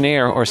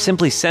questionnaire or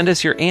simply send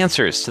us your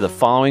answers to the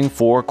following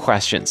 4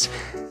 questions.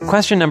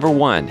 Question number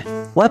 1.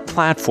 What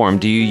platform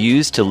do you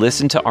use to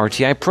listen to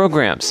RTI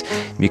programs?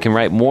 You can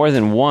write more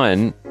than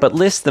one, but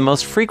list the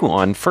most frequent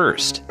one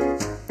first.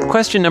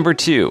 Question number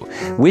 2.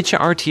 Which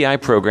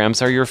RTI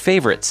programs are your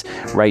favorites?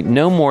 Write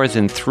no more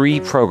than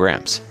 3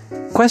 programs.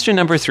 Question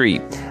number 3.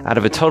 Out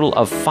of a total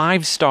of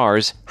 5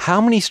 stars, how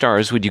many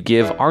stars would you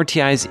give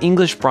RTI's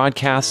English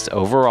broadcasts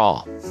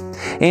overall?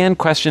 And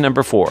question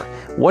number 4.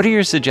 What are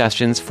your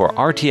suggestions for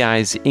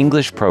RTI's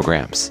English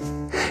programs?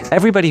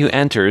 Everybody who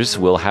enters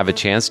will have a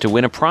chance to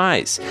win a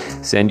prize.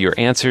 Send your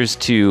answers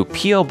to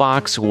P.O.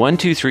 Box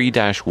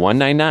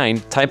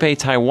 123-199, Taipei,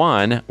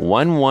 Taiwan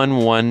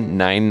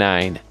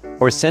 11199.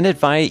 Or send it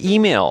via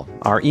email.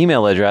 Our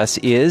email address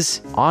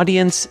is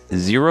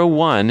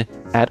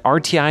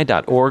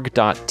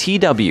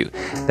audience01@rti.org.tw.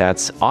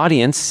 That's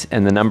audience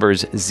and the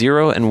numbers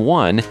 0 and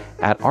 1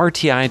 at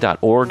rti.org.tw.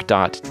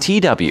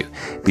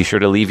 Be sure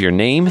to leave your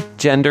name,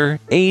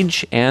 gender,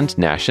 age, and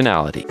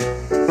nationality.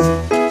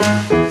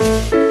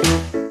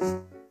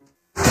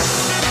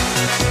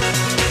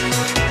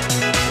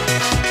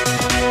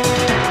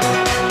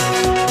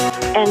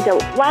 And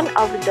one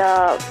of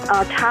the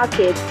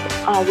targets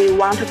we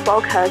want to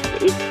focus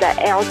is the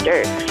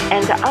elder.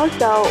 And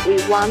also we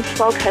want to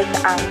focus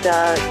on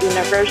the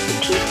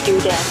university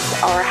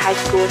students or high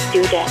school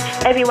students.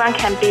 Everyone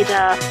can be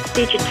the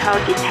digital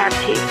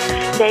detective.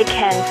 They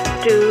can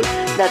do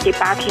the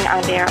debugging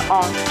on their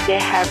own. They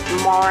have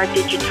more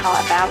digital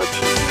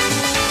ability.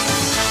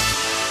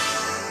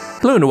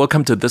 Hello and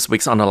welcome to this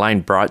week's On the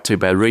Line brought to you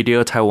by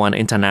Radio Taiwan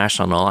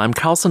International. I'm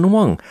Carlson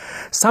Wong.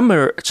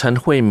 Summer Chen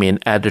Huimin,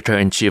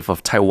 editor-in-chief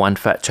of Taiwan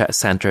Fact Check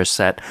Center,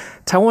 said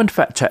Taiwan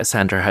Fact Check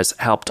Center has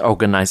helped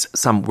organize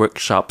some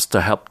workshops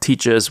to help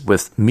teachers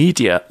with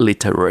media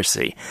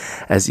literacy,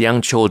 as young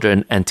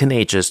children and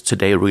teenagers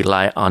today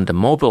rely on the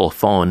mobile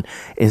phone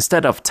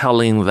instead of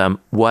telling them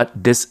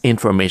what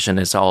disinformation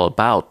is all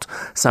about.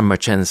 Summer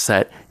Chen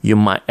said you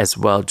might as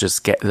well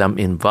just get them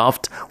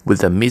involved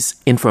with the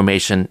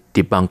misinformation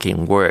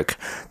debunking work.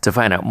 To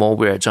find out more,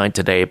 we are joined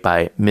today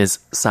by Ms.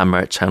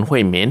 Summer Chen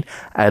Huimin,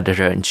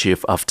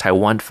 editor-in-chief of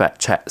Taiwan Fact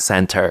Check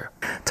Center.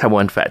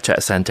 Taiwan Fact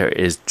Check Center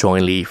is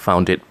jointly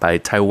founded by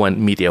Taiwan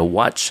Media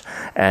Watch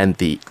and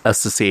the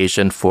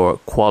Association for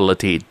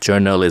Quality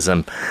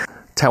Journalism.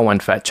 Taiwan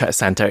Fact Check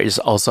Center is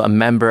also a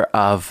member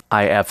of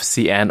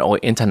IFCN, or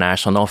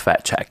International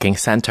Fact Checking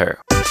Center.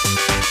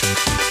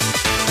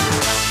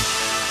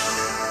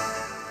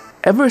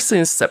 Ever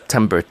since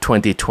September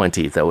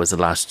 2020, that was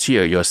last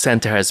year, your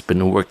center has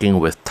been working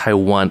with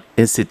Taiwan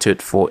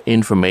Institute for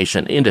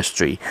Information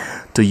Industry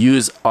to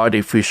use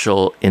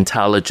artificial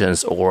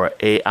intelligence, or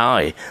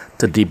AI,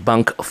 to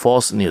debunk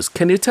false news.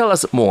 Can you tell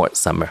us more,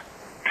 Summer?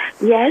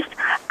 Yes,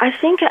 I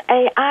think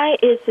AI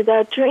is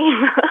the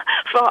dream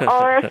for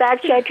all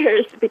fact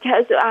checkers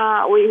because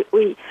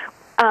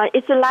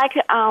it's like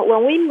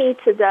when we meet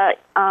the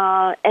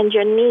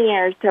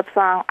engineers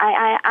from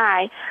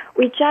III,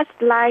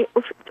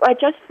 I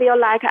just feel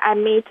like I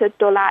meet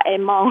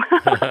Doraemon.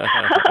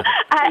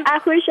 I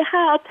wish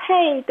her,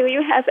 hey, do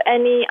you have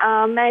any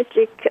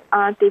magic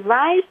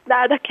device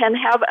that can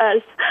help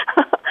us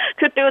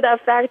to do the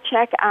fact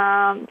check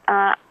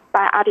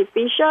by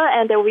artificial,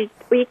 and we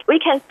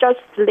can just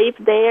sleep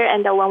there,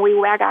 and when we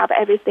wake up,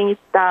 everything is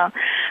done.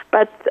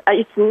 But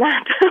it's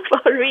not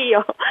for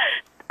real.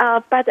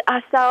 I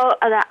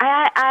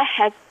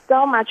have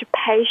so much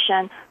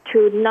patience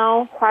to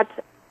know what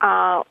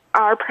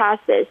our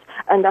process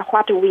and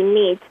what we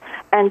need,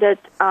 and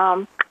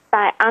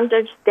by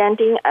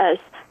understanding us,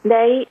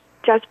 they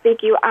just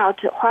figure out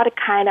what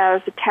kind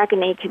of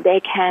technique they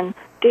can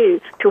do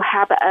to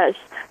help us.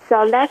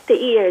 So last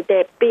year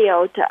they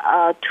built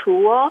a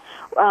tool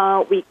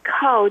we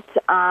called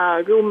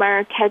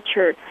Rumor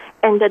Catcher,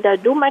 and the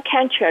Rumor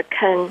Catcher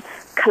can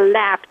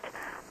collect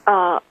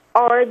all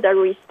the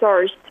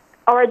resource,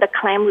 all the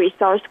claim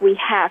resource we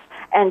have,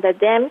 and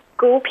then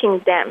grouping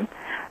them.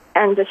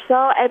 And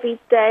so every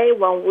day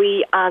when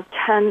we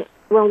open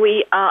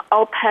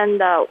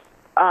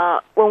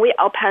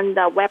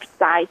the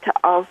website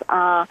of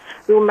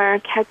Rumor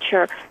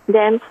Catcher,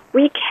 then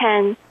we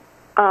can,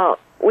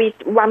 with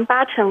one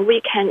button,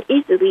 we can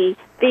easily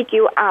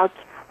figure out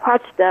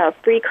what the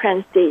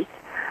frequencies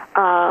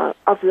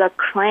of the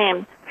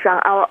claim from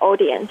our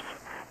audience,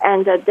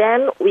 and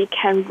then we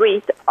can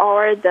read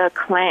all the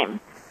claim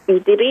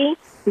easily.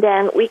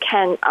 Then we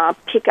can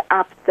pick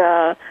up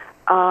the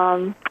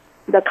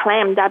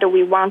claim that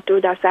we want to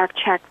do the fact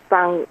check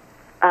from.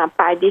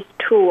 By this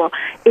tool,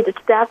 it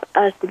saves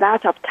us a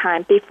lot of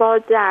time. Before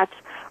that,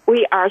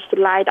 we are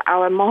slide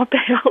our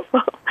mobile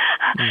phone,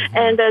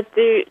 and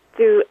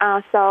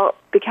so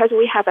because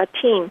we have a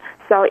team,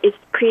 so it's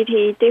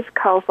pretty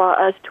difficult for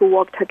us to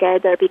work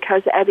together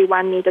because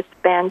everyone needs to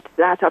spend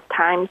a lot of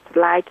time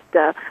slide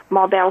the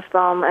mobile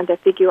phone and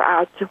figure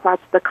out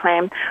what's the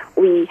claim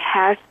we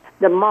have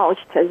the most.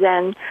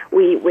 Then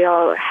we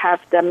will have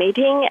the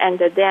meeting, and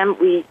then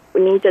we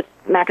need to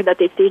make the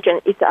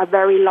decision. It's a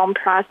very long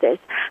process.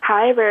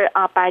 However,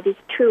 by this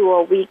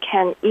tool, we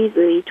can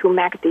easily to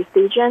make a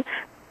decision.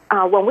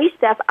 When we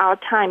save our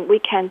time, we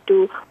can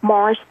do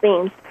more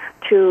things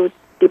to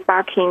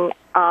debugging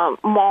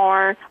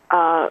more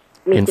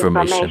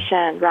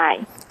misinformation,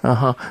 right?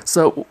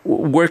 So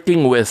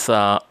working with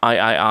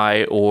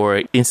III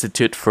or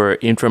Institute for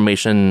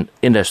Information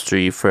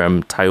Industry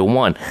from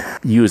Taiwan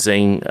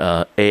using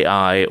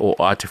AI or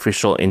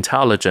artificial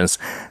intelligence,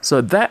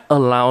 so that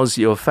allows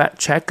your fact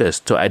checkers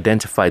to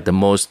identify the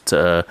most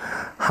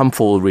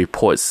harmful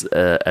reports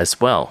as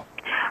well.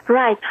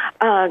 Right.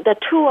 The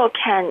tool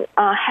can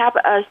help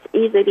us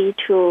easily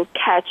to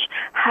catch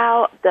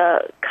how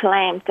the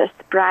claim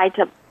spread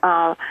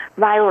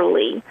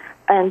virally.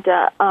 And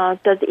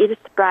does it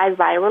spread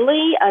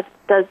virally?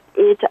 Does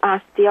it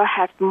still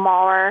have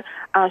more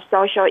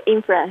social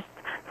influence?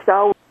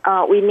 So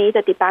we need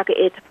to debug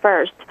it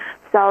first.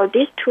 So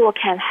this tool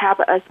can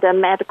help us to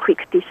make a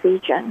quick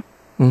decision.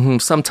 Mm-hmm.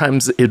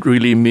 Sometimes it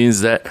really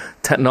means that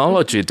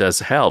technology does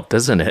help,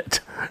 doesn't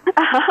it?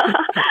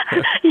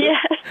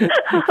 Yes.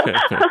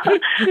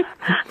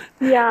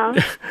 Yeah.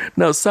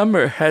 Now,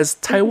 Summer, has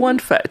Taiwan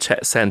Fact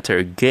Check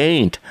Center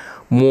gained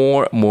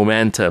more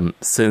momentum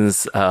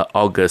since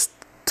August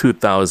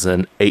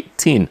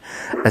 2018,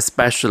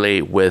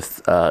 especially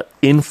with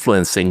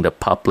influencing the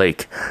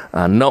public,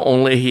 not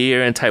only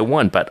here in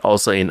Taiwan, but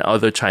also in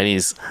other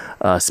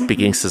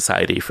Chinese-speaking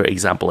society, for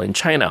example, in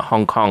China,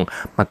 Hong Kong,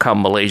 Macau,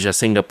 Malaysia,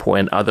 Singapore,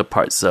 and other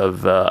parts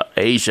of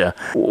Asia.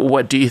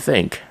 What do you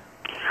think?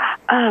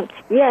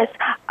 Yes,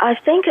 I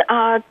think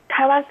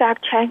Taiwan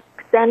Fact Check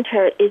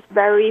Center is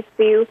very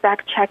few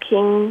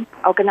fact-checking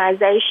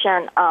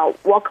organization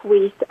work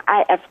with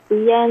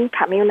IFCN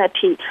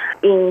community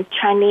in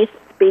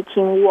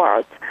Chinese-speaking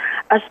world.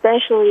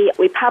 Especially,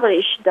 we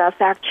publish the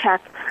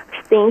fact-check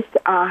things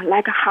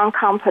like Hong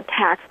Kong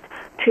protest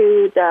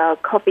to the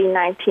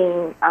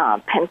COVID-19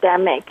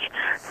 pandemic.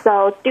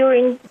 So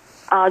during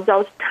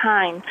those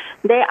times,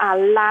 there are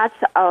lots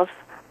of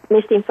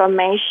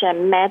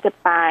misinformation made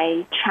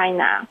by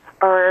China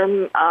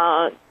or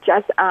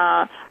just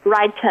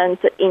written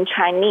in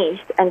Chinese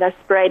and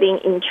spreading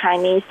in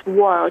Chinese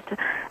world.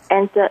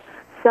 And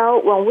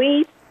so when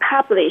we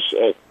publish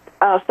it,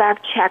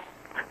 fact check,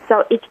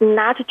 so it's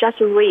not just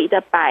read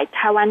by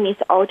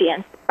Taiwanese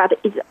audience, but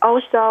it's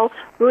also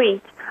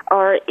read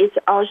or it's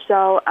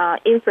also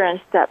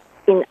influenced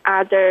in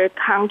other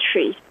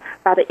countries,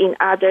 but in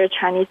other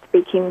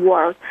Chinese-speaking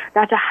world.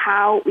 That's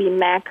how we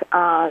make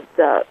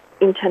the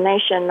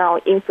international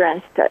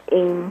influence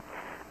in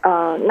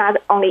not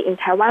only in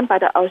Taiwan,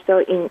 but also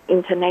in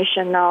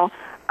international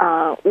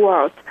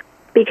world.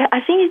 Because I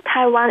think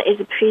Taiwan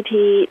is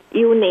pretty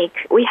unique.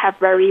 We have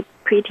very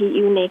pretty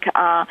unique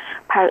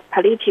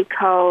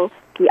political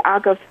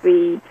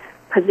geography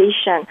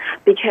position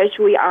because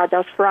we are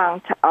the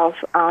front of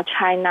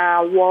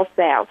China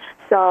warfare.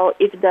 So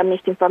if the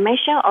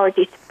misinformation or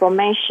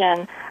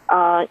disinformation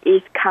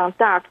is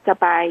conducted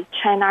by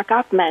China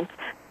government,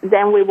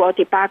 then we will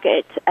debug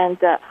it. And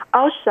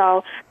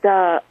also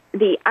the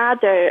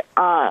other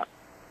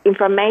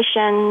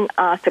information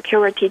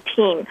security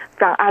team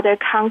from other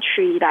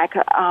countries like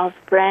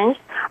France,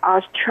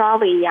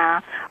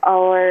 Australia,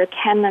 or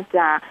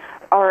Canada,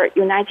 or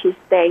United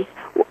States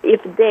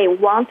if they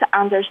want to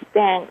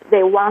understand,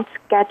 they want to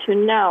get to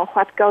know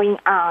what's going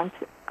on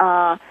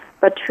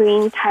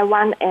between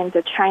Taiwan and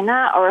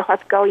China, or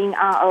what's going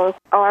on,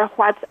 or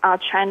what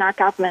China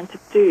government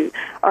do,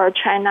 or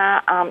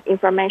China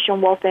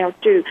information warfare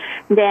do,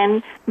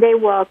 then they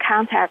will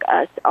contact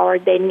us, or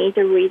they need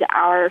to read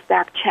our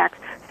fact check.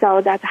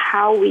 So that's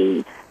how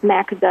we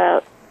make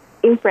the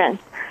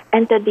inference.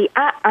 And on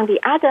the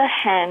other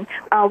hand,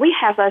 we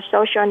have a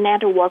social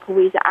network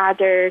with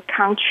other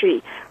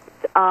countries,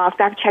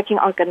 fact-checking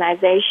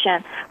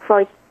organization.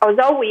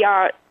 Although we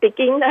are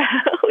beginner,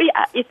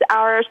 it's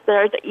our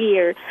third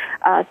year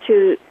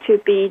to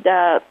be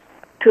the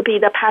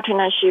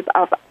partnership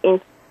of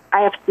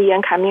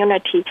IFCN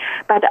community.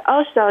 But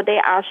also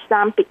there are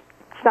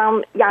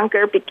some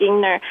younger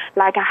beginner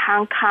like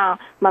Hong Kong,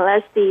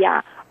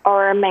 Malaysia,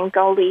 or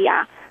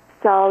Mongolia.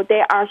 So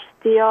they are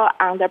still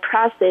on the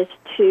process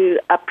to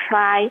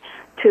apply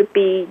to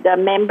be the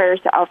members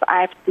of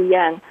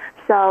IFCN.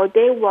 So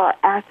they will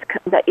ask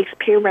the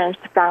experience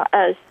from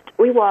us.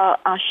 We will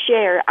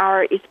share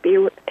our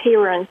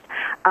experience,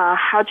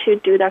 how to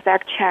do the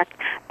fact check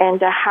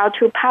and how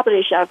to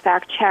publish a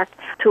fact check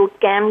to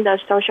gain the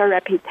social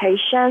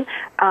reputation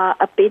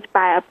a bit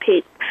by a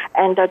bit,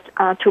 and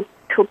to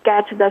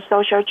get the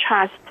social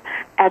trust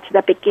at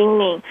the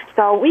beginning.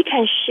 So we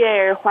can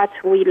share what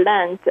we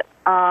learned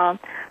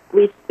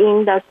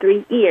within the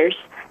 3 years.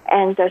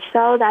 And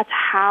so that's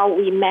how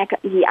we make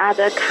the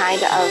other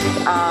kind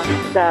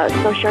of the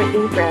social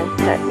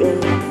influence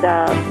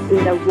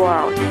in the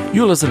world.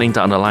 You're listening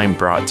to On the Line,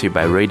 brought to you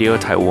by Radio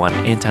Taiwan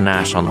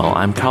International.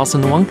 I'm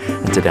Carlson Wang,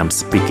 and today I'm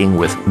speaking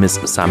with Ms.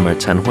 Summer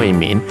Chen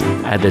Huimin,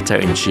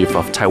 Editor-in-Chief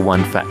of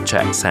Taiwan Fact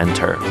Check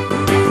Center.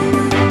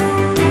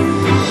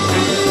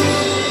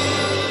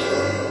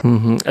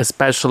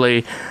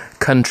 Especially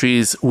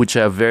countries which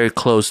are very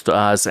close to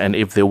us, and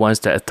if they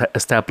want to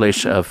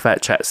establish a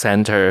fact check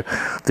center,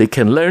 they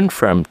can learn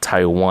from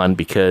Taiwan,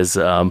 because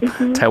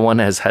Taiwan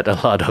has had a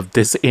lot of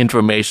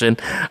disinformation,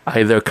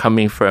 either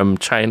coming from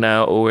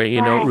China or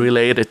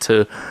related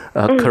to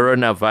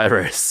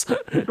coronavirus.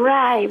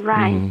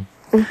 Right.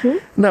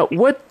 Now,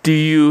 what do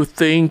you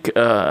think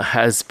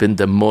has been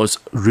the most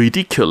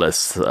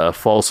ridiculous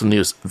false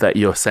news that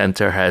your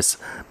center has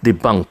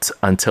debunked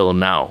until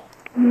now?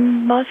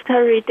 Most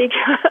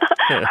ridiculous.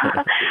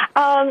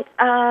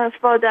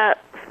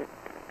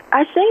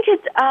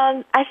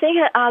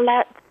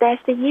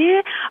 Last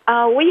year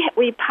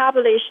we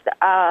published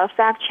a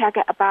fact check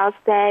about,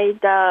 say,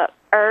 the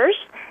Earth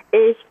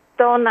is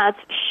donut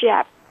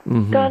shape,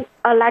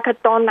 like a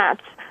donut.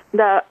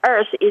 The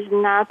Earth is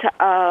not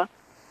a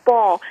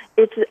ball;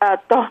 it's a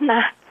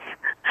donut.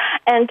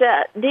 And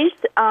this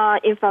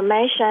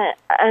information,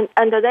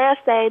 and they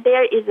say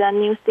there is a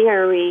new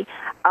theory.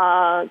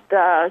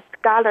 The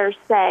scholars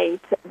say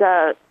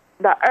the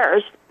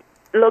Earth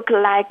look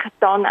like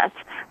donuts,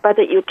 but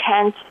you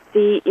can't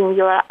see in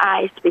your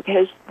eyes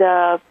because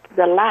the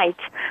light.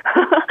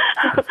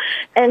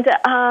 And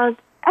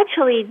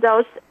actually,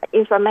 those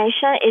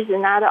information is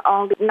not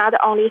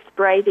only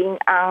spreading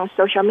on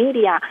social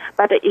media,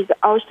 but is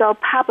also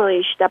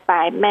published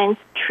by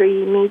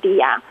mainstream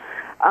media.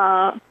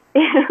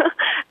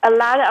 A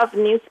lot of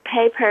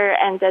newspaper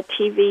and the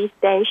TV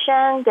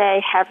station, they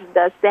have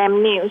the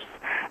same news,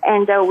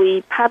 and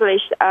we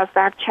published a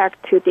fact check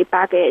to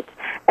debug it.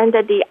 And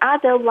the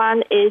other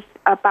one is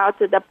about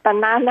the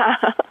banana.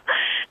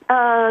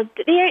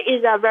 There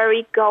is a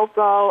very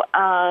global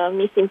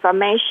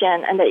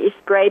misinformation, and it's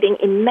spreading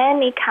in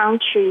many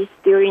countries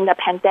during the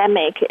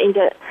pandemic.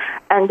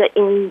 And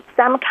in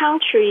some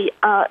countries,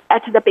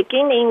 at the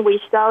beginning, we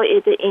saw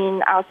it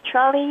in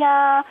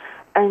Australia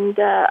and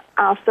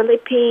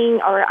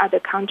Philippines or other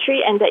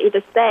country, and it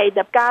say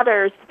the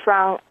scholars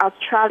from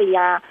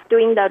Australia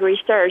doing the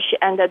research,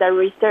 and the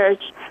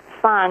research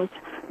found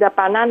the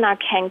banana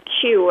can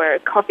cure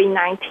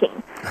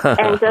COVID-19.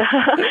 And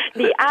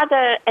the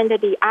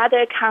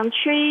other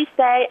country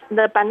say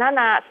the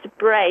banana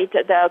spread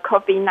the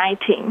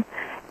COVID-19.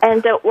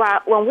 And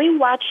when we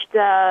watch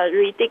the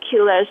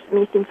ridiculous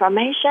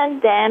misinformation,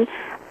 then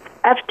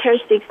after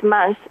 6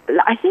 months,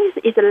 I think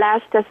it's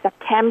last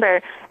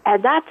September.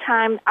 At that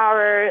time,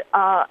 our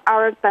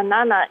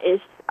banana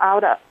is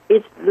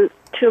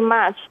too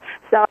much.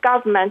 So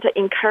government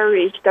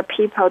encouraged the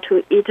people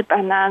to eat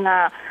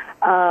banana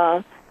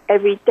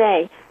every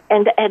day.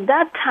 And at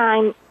that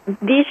time,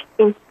 this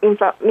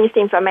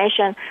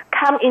misinformation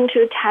come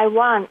into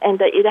Taiwan, and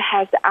it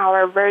has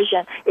our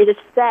version. It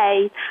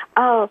says,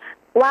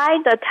 why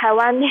the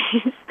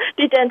Taiwanese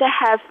didn't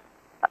have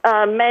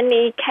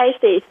many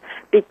cases,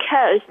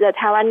 because the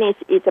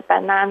Taiwanese eat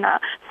banana.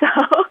 So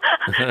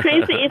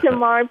please eat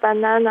more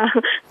banana.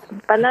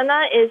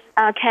 Banana is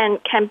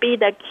can be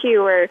the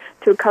cure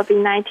to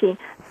COVID-19.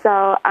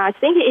 So I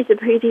think it's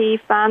pretty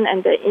fun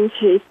and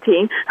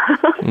interesting.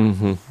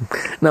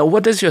 Now,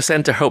 what does your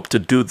center hope to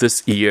do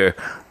this year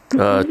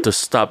to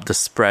stop the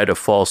spread of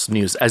false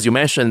news? As you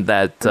mentioned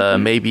that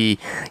maybe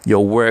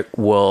your work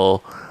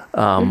will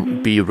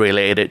be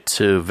related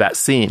to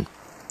vaccine.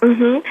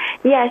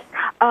 Yes.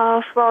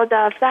 for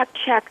the fact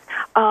check,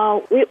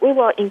 we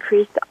will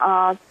increase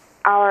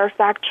our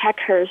fact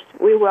checkers.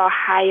 We will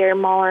hire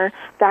more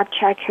fact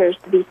checkers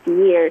this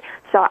year.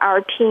 So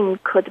our team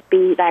could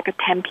be like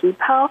 10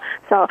 people.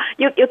 So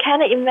you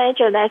can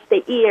imagine that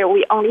the year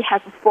we only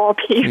have 4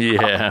 people.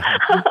 Yeah.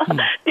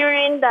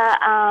 During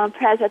the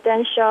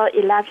presidential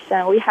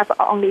election, we have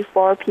only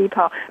 4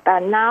 people.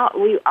 But now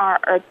we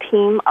are a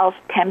team of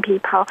 10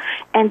 people.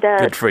 And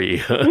good for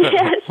you.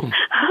 Yes.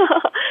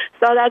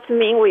 So that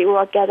means we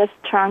will get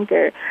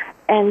stronger.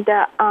 And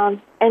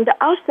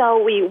also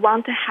we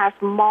want to have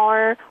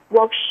more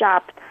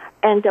workshops.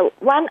 And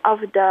one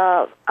of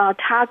the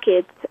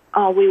targets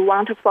we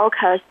want to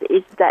focus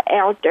is the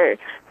elder.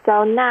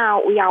 So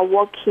now we are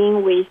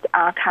working with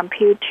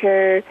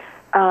computer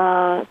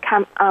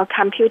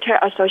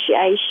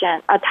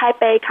association,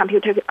 Taipei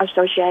Computer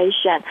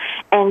Association,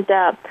 and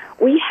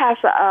we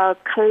have a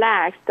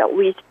class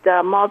with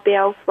the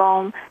mobile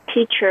phone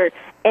teacher,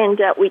 and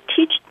we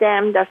teach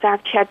them the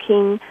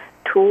fact-checking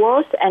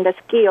tools and the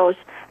skills.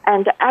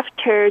 And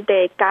after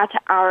they got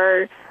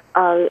our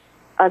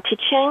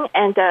teaching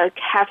and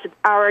have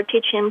our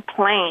teaching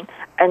plan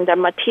and the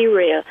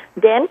material,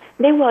 then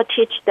they will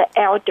teach the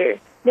elder.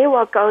 They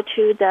will go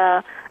to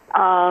the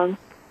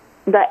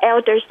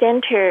elder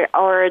center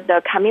or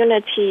the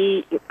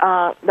community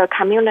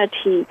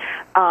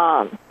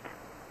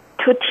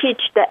to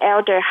teach the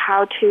elder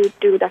how to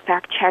do the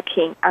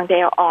fact-checking on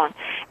their own.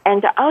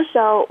 And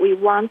also, we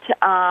want to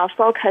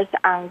focus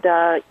on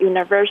the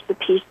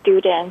university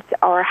students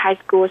or high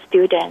school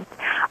students.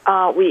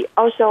 We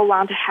also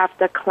want to have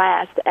the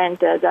class and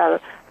the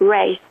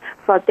race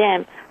for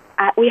them.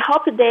 We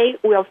hope they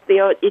will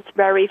feel it's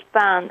very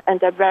fun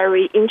and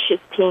very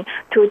interesting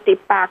to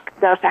debug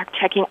the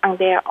fact-checking on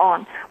their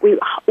own. We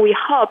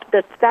hope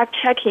that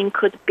fact-checking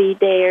could be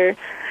their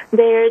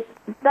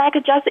like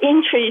just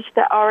interest,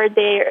 or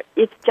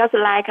it's just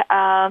like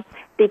a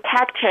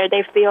detector.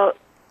 They feel,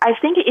 I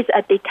think it's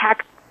a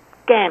detective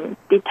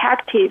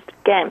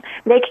game.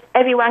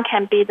 Everyone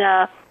can be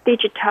the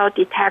digital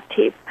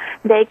detective.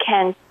 They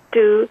can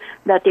do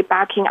the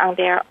debugging on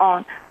their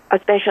own,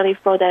 especially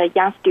for the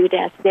young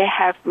students. They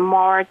have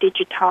more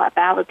digital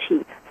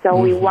ability. So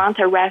we want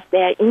to raise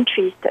their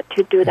interest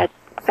to do the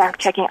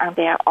fact-checking on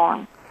their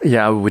own.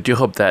 Yeah, we do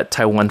hope that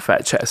Taiwan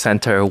Fact Check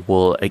Center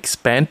will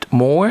expand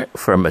more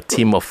from a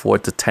team of 4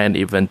 to 10,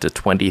 even to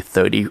 20,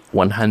 30,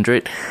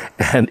 100,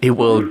 and it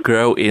will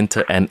grow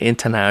into an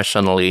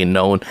internationally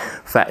known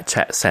fact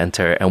check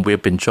center. And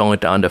we've been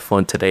joined on the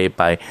phone today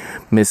by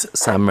Ms.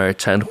 Summer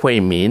Chen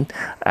Hui-min,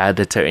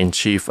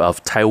 Editor-in-Chief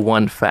of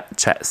Taiwan Fact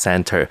Check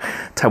Center.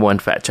 Taiwan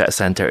Fact Check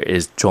Center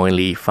is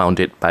jointly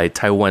founded by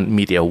Taiwan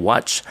Media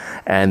Watch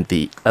and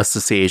the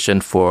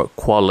Association for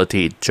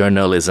Quality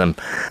Journalism.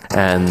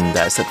 And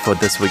that's it for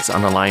this week's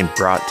On the Line,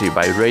 brought to you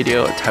by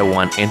Radio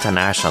Taiwan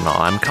International.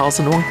 I'm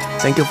Carlson Wong.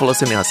 Thank you for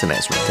listening. I'll see you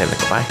next week.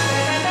 Goodbye.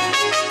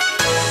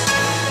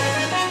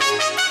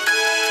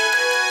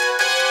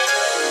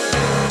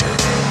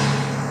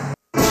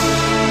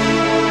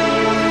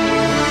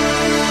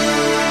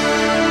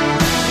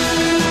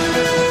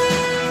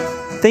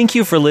 Thank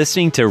you for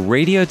listening to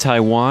Radio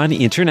Taiwan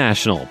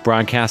International,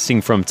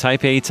 broadcasting from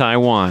Taipei,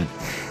 Taiwan.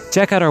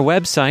 Check out our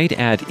website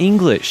at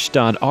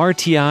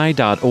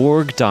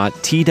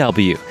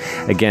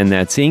english.rti.org.tw. Again,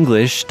 that's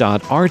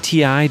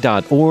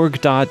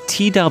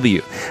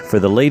english.rti.org.tw for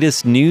the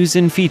latest news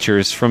and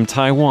features from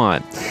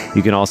Taiwan.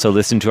 You can also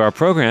listen to our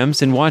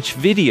programs and watch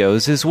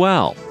videos as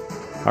well.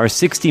 Our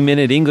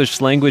 60-minute English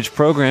language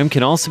program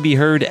can also be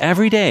heard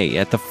every day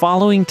at the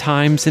following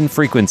times and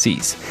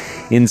frequencies.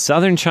 In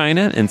southern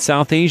China and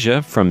South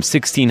Asia from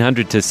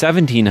 1600 to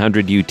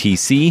 1700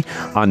 UTC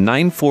on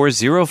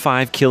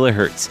 9405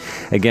 kHz.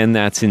 Again,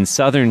 that's in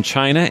southern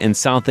China and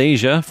South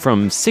Asia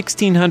from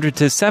 1600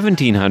 to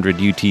 1700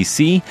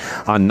 UTC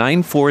on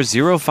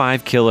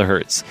 9405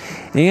 kHz.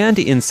 And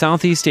in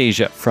Southeast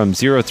Asia from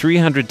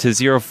 0300 to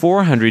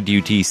 0400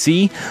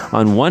 UTC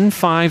on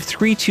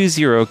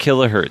 15320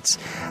 kHz.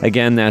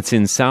 Again, that's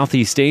in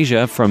Southeast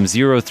Asia from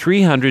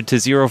 0300 to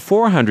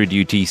 0400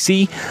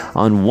 UTC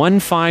on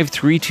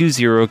 15320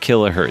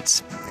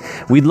 kHz.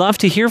 We'd love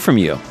to hear from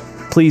you.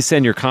 Please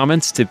send your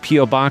comments to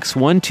P.O. Box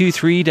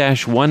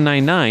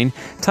 123-199,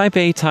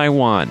 Taipei,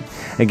 Taiwan.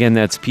 Again,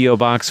 that's P.O.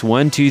 Box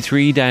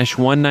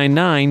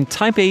 123-199,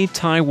 Taipei,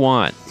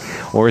 Taiwan.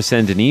 Or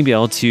send an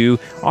email to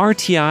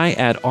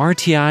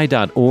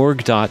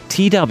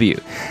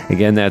rti@rti.org.tw.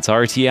 Again, that's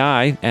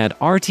rti@rti.org.tw.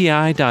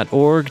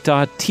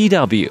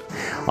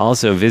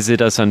 Also,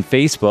 visit us on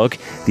Facebook.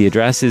 The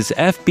address is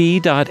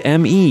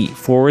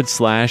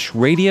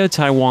fb.me/Radio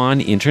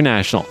Taiwan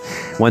International.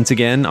 Once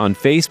again, on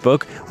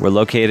Facebook, we're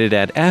located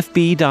at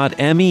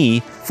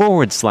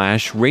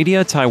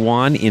fb.me/Radio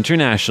Taiwan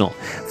International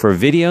for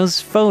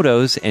videos,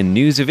 photos, and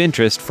news of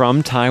interest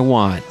from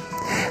Taiwan.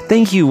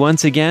 Thank you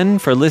once again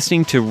for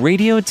listening to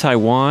Radio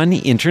Taiwan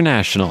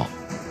International.